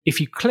 If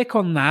you click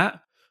on that,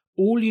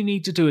 All you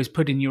need to do is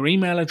put in your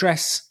email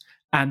address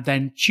and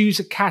then choose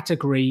a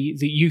category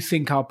that you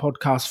think our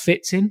podcast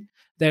fits in.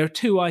 There are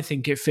two I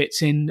think it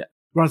fits in.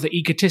 Rather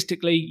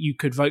egotistically, you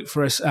could vote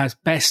for us as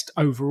best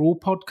overall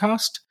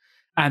podcast.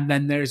 And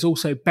then there is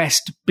also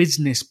best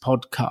business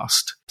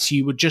podcast. So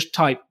you would just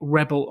type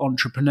Rebel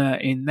Entrepreneur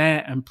in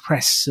there and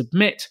press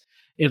submit.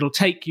 It'll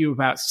take you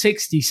about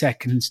 60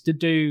 seconds to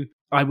do.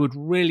 I would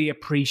really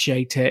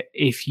appreciate it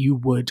if you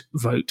would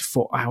vote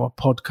for our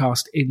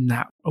podcast in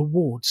that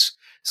awards.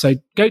 So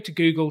go to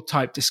Google,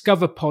 type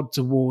Discover Pods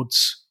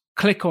Awards,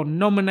 click on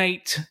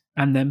nominate,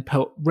 and then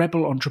put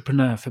Rebel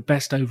Entrepreneur for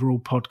best overall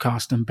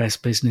podcast and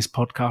best business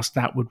podcast.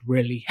 That would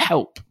really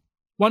help.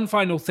 One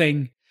final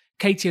thing.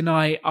 Katie and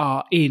I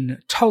are in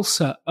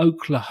Tulsa,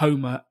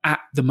 Oklahoma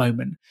at the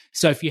moment.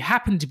 So if you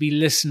happen to be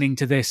listening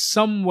to this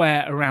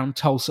somewhere around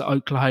Tulsa,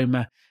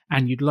 Oklahoma,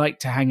 and you'd like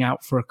to hang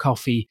out for a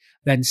coffee,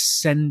 then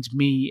send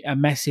me a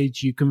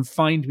message. You can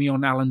find me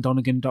on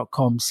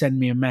alandonegan.com. Send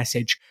me a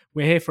message.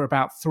 We're here for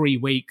about 3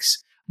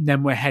 weeks. And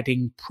then we're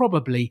heading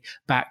probably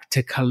back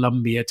to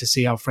Colombia to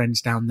see our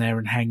friends down there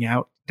and hang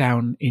out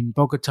down in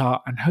Bogota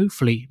and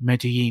hopefully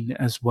Medellin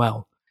as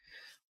well.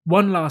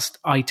 One last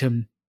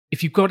item.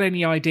 If you've got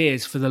any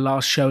ideas for the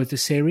last show of the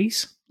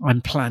series,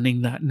 I'm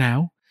planning that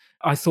now.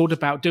 I thought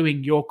about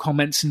doing your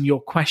comments and your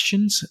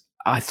questions.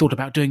 I thought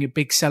about doing a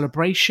big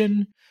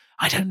celebration.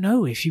 I don't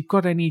know if you've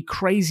got any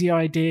crazy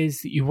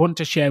ideas that you want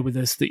to share with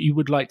us that you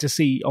would like to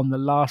see on the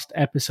last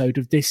episode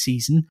of this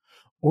season,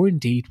 or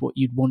indeed what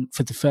you'd want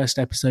for the first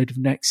episode of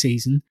next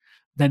season,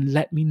 then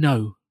let me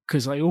know,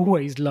 because I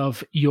always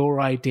love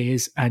your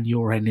ideas and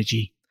your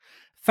energy.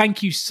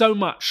 Thank you so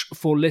much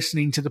for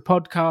listening to the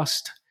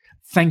podcast.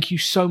 Thank you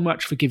so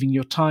much for giving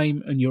your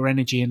time and your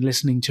energy and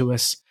listening to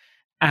us.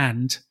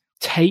 And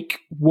take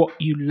what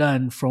you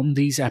learn from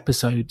these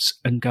episodes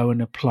and go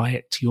and apply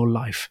it to your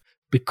life,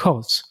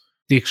 because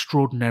the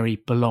extraordinary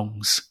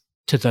belongs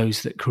to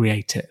those that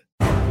create it.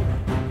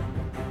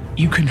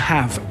 You can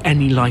have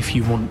any life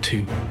you want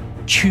to.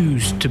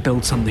 Choose to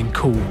build something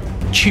cool.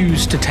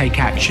 Choose to take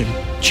action.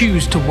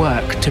 Choose to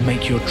work to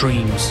make your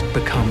dreams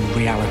become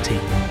reality.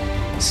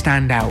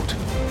 Stand out.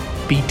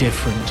 Be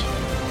different.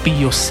 Be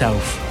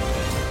yourself.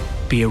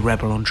 Be a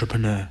rebel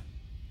entrepreneur.